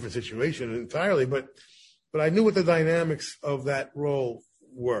different situation entirely, but I knew what the dynamics of that role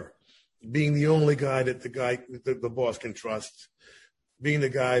were. Being the only guy that the boss can trust, being the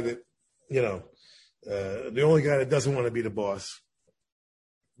guy that, the only guy that doesn't want to be the boss,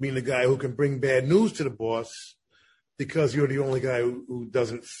 being the guy who can bring bad news to the boss because you're the only guy who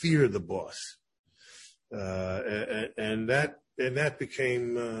doesn't fear the boss. And that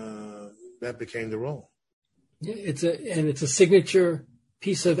became the role. Yeah, it's a signature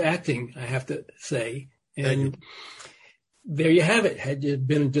piece of acting, I have to say. And there you have it. Had you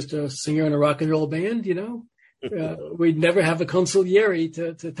been just a singer in a rock and roll band, we'd never have a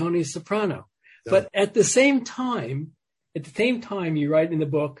consigliere to Tony Soprano. No. But at the same time, you write in the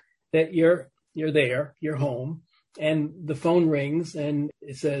book that you're there, you're home, and the phone rings and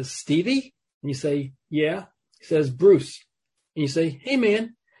it says, Stevie? And you say, yeah. He says, Bruce. And you say, hey,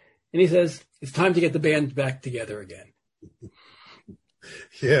 man. And he says, it's time to get the band back together again.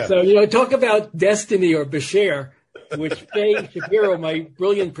 Yeah. So, talk about destiny or Bashir, which Faye Shapiro, my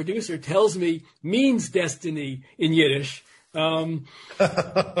brilliant producer, tells me means destiny in Yiddish. I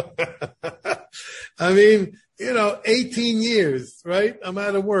mean, 18 years, right? I'm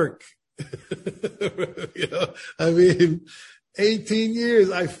out of work. 18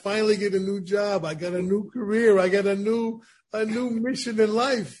 years. I finally get a new job. I got a new career. I got a new mission in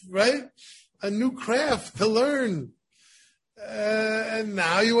life, right? A new craft to learn. And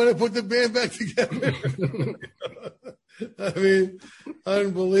now you want to put the band back together. I mean,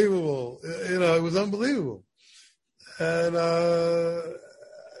 unbelievable. It was unbelievable. And,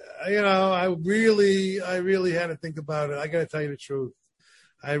 I really had to think about it. I got to tell you the truth.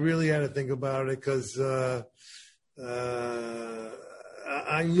 I really had to think about it because, I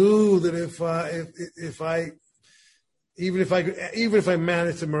knew that even if I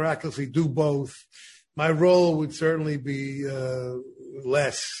managed to miraculously do both, my role would certainly be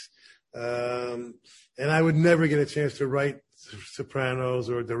less, and I would never get a chance to write Sopranos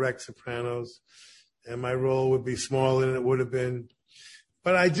or direct Sopranos, and my role would be smaller than it would have been.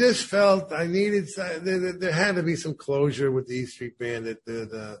 But I just felt I needed there had to be some closure with the E Street Band.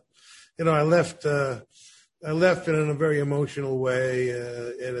 I left it in a very emotional way,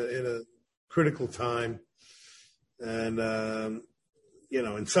 in a critical time, and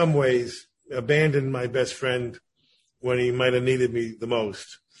in some ways abandoned my best friend when he might have needed me the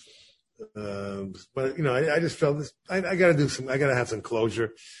most. But I just felt this. I got to have some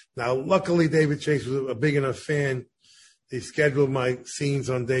closure. Now, luckily, David Chase was a big enough fan. He scheduled my scenes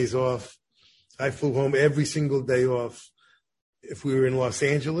on days off. I flew home every single day off. If we were in Los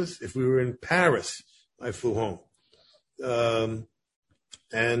Angeles, if we were in Paris, I flew home. For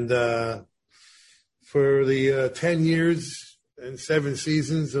the 10 years and 7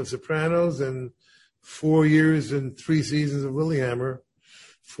 seasons of Sopranos and 4 years and 3 seasons of Lilyhammer,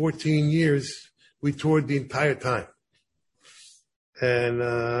 14 years, we toured the entire time. And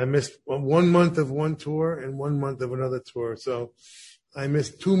I missed 1 month of one tour and 1 month of another tour. So I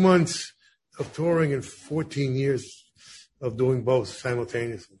missed 2 months of touring and 14 years of doing both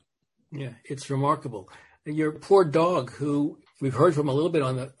simultaneously. Yeah, it's remarkable. Your poor dog, who we've heard from a little bit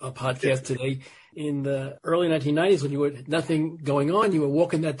on the podcast today, in the early 1990s when you had nothing going on, you were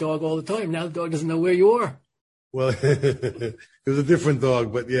walking that dog all the time. Now the dog doesn't know where you are. Well, it was a different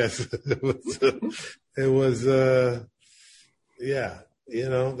dog, but yes, it was yeah,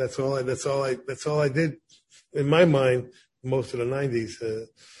 that's all I did in my mind most of the 90s.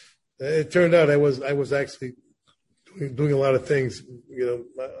 It turned out I was actually doing a lot of things,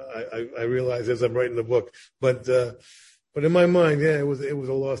 I realized as I'm writing the book, but in my mind, yeah, it was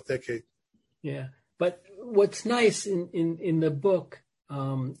a lost decade. Yeah. But what's nice in the book,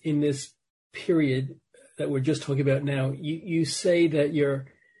 in this period that we're just talking about now, you say that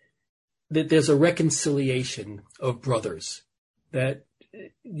there's a reconciliation of brothers, that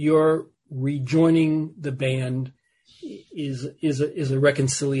you're rejoining the band is a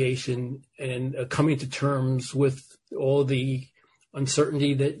reconciliation and a coming to terms with all the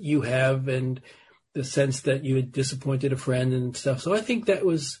uncertainty that you have and the sense that you had disappointed a friend and stuff. So I think that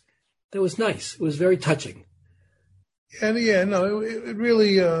was nice. It was very touching. And it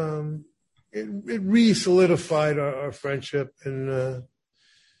really it re-solidified our friendship, and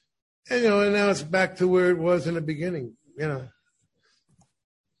now it's back to where it was in the beginning.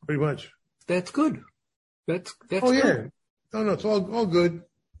 Pretty much. That's good. That's oh yeah. good. No, it's all good.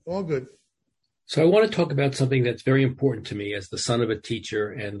 All good. So I want to talk about something that's very important to me as the son of a teacher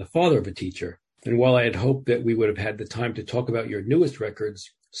and the father of a teacher. And while I had hoped that we would have had the time to talk about your newest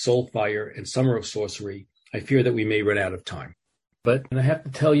records, Soulfire and Summer of Sorcery, I fear that we may run out of time. But I have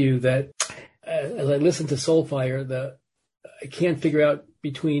to tell you that as I listened to Soulfire, I can't figure out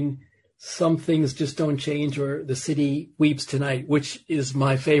between Some Things Just Don't Change or The City Weeps Tonight, which is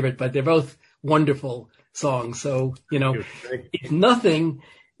my favorite, but they're both wonderful songs. So, if nothing,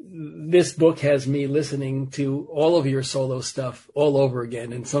 this book has me listening to all of your solo stuff all over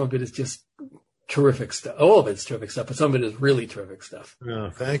again. And some of it is just terrific stuff. All of it's terrific stuff, but some of it is really terrific stuff. Oh,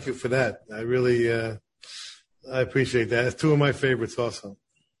 thank you for that. I really, I appreciate that. It's two of my favorites also.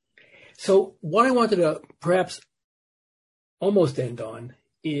 So what I wanted to perhaps almost end on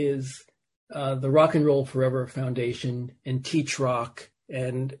is the Rock and Roll Forever Foundation and Teach Rock.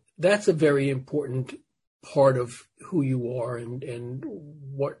 And that's a very important part of who you are and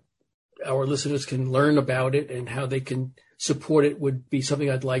what our listeners can learn about it and how they can support it would be something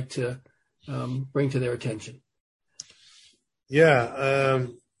I'd like to bring to their attention. Yeah.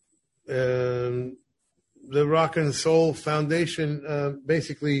 The Rock and Soul Foundation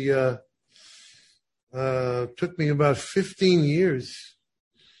basically took me about 15 years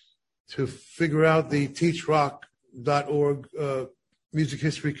to figure out the teachrock.org music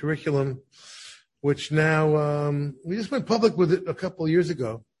history curriculum, which now we just went public with it a couple of years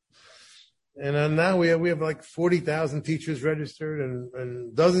ago. And now we have like 40,000 teachers registered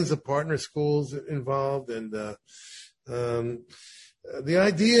and dozens of partner schools involved. And the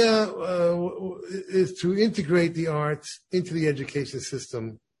idea is to integrate the arts into the education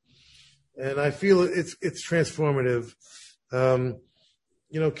system. And I feel it's transformative.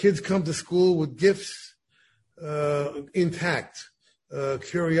 Kids come to school with gifts intact,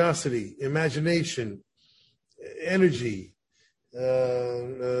 curiosity, imagination, energy,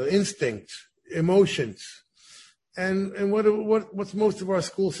 instinct, emotions, and what's most of our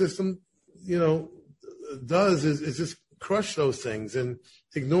school system, does is just crush those things and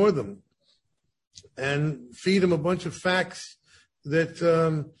ignore them, and feed them a bunch of facts that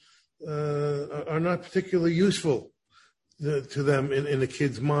are not particularly useful to them in the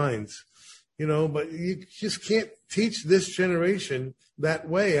kids' minds, But you just can't teach this generation that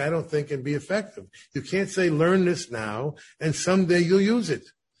way, I don't think, and be effective. You can't say, learn this now, and someday you'll use it.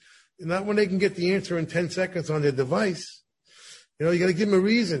 Not when they can get the answer in 10 seconds on their device. You got to give them a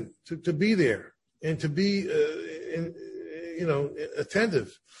reason to be there and to be,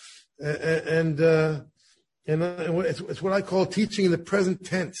 attentive. And it's what I call teaching in the present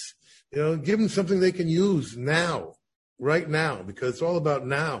tense. Give them something they can use now, right now, because it's all about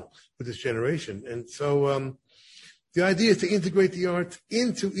now with this generation. And so the idea is to integrate the arts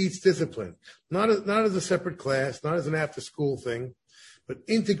into each discipline, not as a separate class, not as an after-school thing, but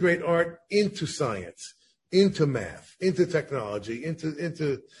integrate art into science, into math, into technology,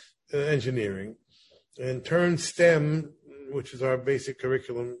 into engineering, and turn STEM, which is our basic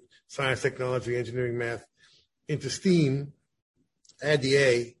curriculum, science, technology, engineering, math, into STEAM, add the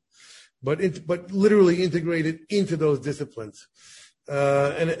A, but literally integrate it into those disciplines.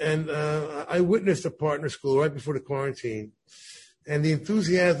 I witnessed a partner school right before the quarantine, and the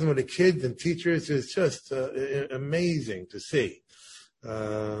enthusiasm of the kids and teachers is just amazing to see.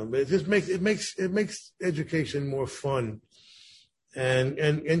 It just makes education more fun,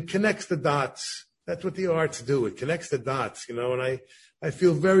 and connects the dots. That's what the arts do. It connects the dots, And I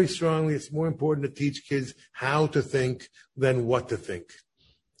feel very strongly it's more important to teach kids how to think than what to think.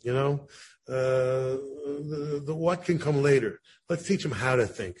 The what can come later. Let's teach them how to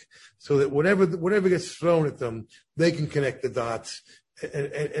think, so that whatever gets thrown at them, they can connect the dots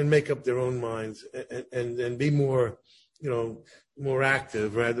and make up their own minds and be more, more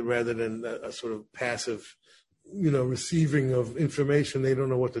active rather than a sort of passive, receiving of information they don't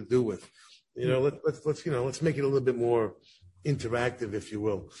know what to do with. Let's make it a little bit more interactive, if you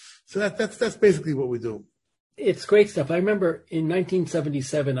will. So that's basically what we do. It's great stuff. I remember in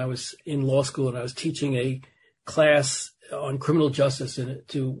 1977, I was in law school and I was teaching a class on criminal justice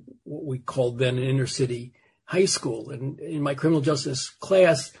to what we called then an inner city high school. And in my criminal justice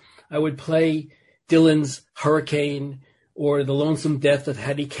class, I would play Dylan's Hurricane or The Lonesome Death of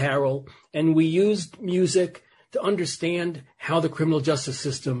Hattie Carroll. And we used music to understand how the criminal justice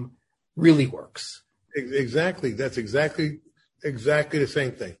system really works. Exactly. That's exactly the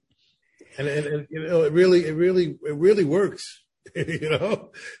same thing. And it really works.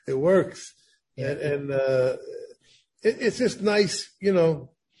 It works. Yeah. And it's just nice,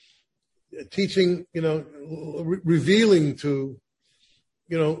 teaching, revealing to,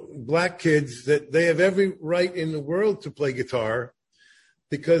 black kids that they have every right in the world to play guitar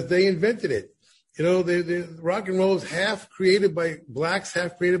because they invented it. The rock and roll is half created by blacks,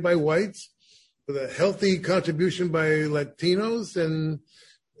 half created by whites, with a healthy contribution by Latinos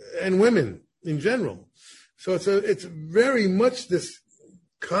and women in general. So it's very much this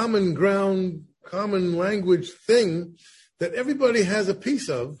common ground, common language thing that everybody has a piece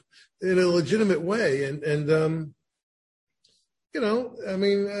of in a legitimate way. And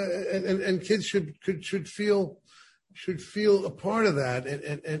kids should feel a part of that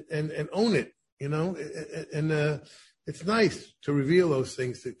and own it, and it's nice to reveal those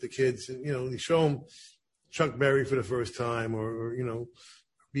things to kids. And, you show them Chuck Berry for the first time, or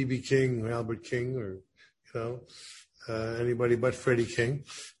B.B. King or Albert King, or, anybody but Freddie King.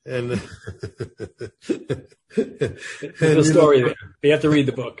 And the story there. You have to read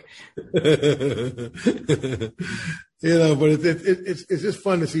the book. But it's just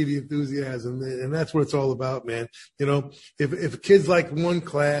fun to see the enthusiasm, and that's what it's all about, man. If kids like one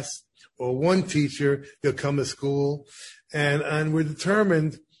class or one teacher, they'll come to school, and we're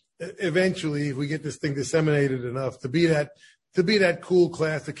determined eventually, if we get this thing disseminated enough, to be that cool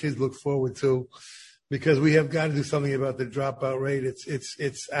class the kids look forward to, because we have got to do something about the dropout rate.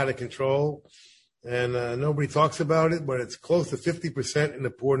 It's out of control, and nobody talks about it, but it's close to 50% in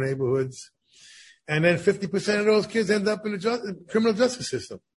the poor neighborhoods. And then 50% of those kids end up in the criminal justice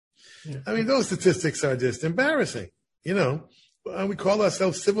system. Yeah. I mean, those statistics are just embarrassing. We call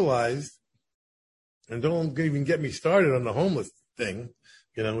ourselves civilized, and don't even get me started on the homeless thing,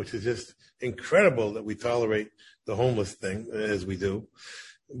 which is just incredible that we tolerate the homeless thing as we do.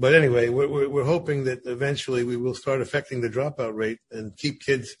 But anyway, we're hoping that eventually we will start affecting the dropout rate and keep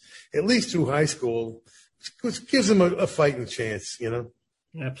kids at least through high school, which gives them a fighting chance,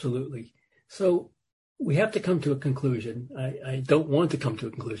 Absolutely. So we have to come to a conclusion. I don't want to come to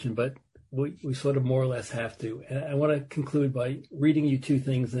a conclusion, but we sort of more or less have to. And I want to conclude by reading you two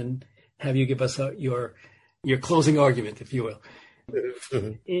things and have you give us your closing argument, if you will.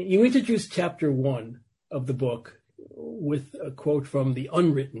 You introduced chapter 1 of the book with a quote from the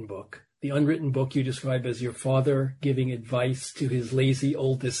unwritten book. The unwritten book you describe as your father giving advice to his lazy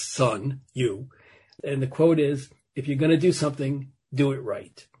oldest son, you. And the quote is, if you're going to do something, do it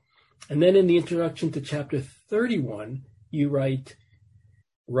right. And then in the introduction to chapter 31, you write,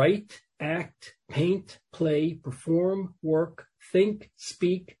 act, paint, play, perform, work, think,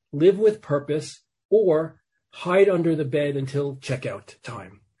 speak, live with purpose, or hide under the bed until checkout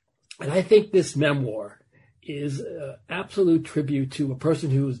time. And I think this memoir is an absolute tribute to a person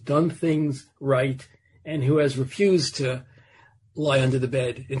who has done things right and who has refused to lie under the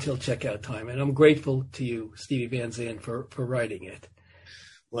bed until checkout time. And I'm grateful to you, Stevie Van Zandt, for writing it.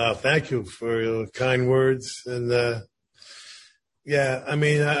 Well, thank you for your kind words. And I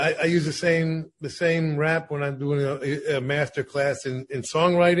use the same rap when I'm doing a master class in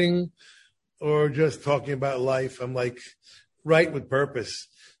songwriting or just talking about life. I'm like, write with purpose,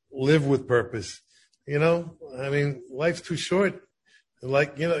 live with purpose. Life's too short. To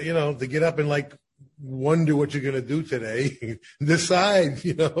get up and wonder what you're going to do today. Decide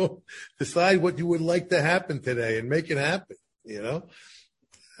what you would like to happen today and make it happen,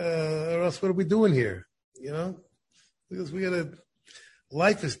 or else what are we doing here? Because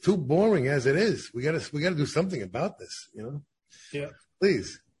life is too boring as it is. We gotta do something about this, Yeah.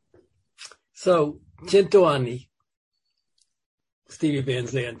 Please. So, Cintuani, Stevie Van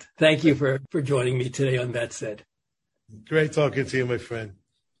Zandt, thank you for joining me today on That Said. Great talking to you, my friend.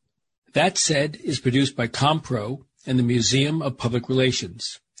 That Said is produced by Compro and the Museum of Public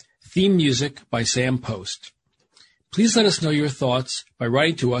Relations. Theme music by Sam Post. Please let us know your thoughts by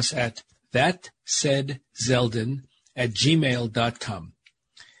writing to us at thatsaidzeldin@gmail.com.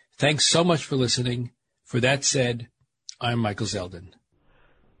 Thanks so much for listening. For That Said, I'm Michael Zeldin.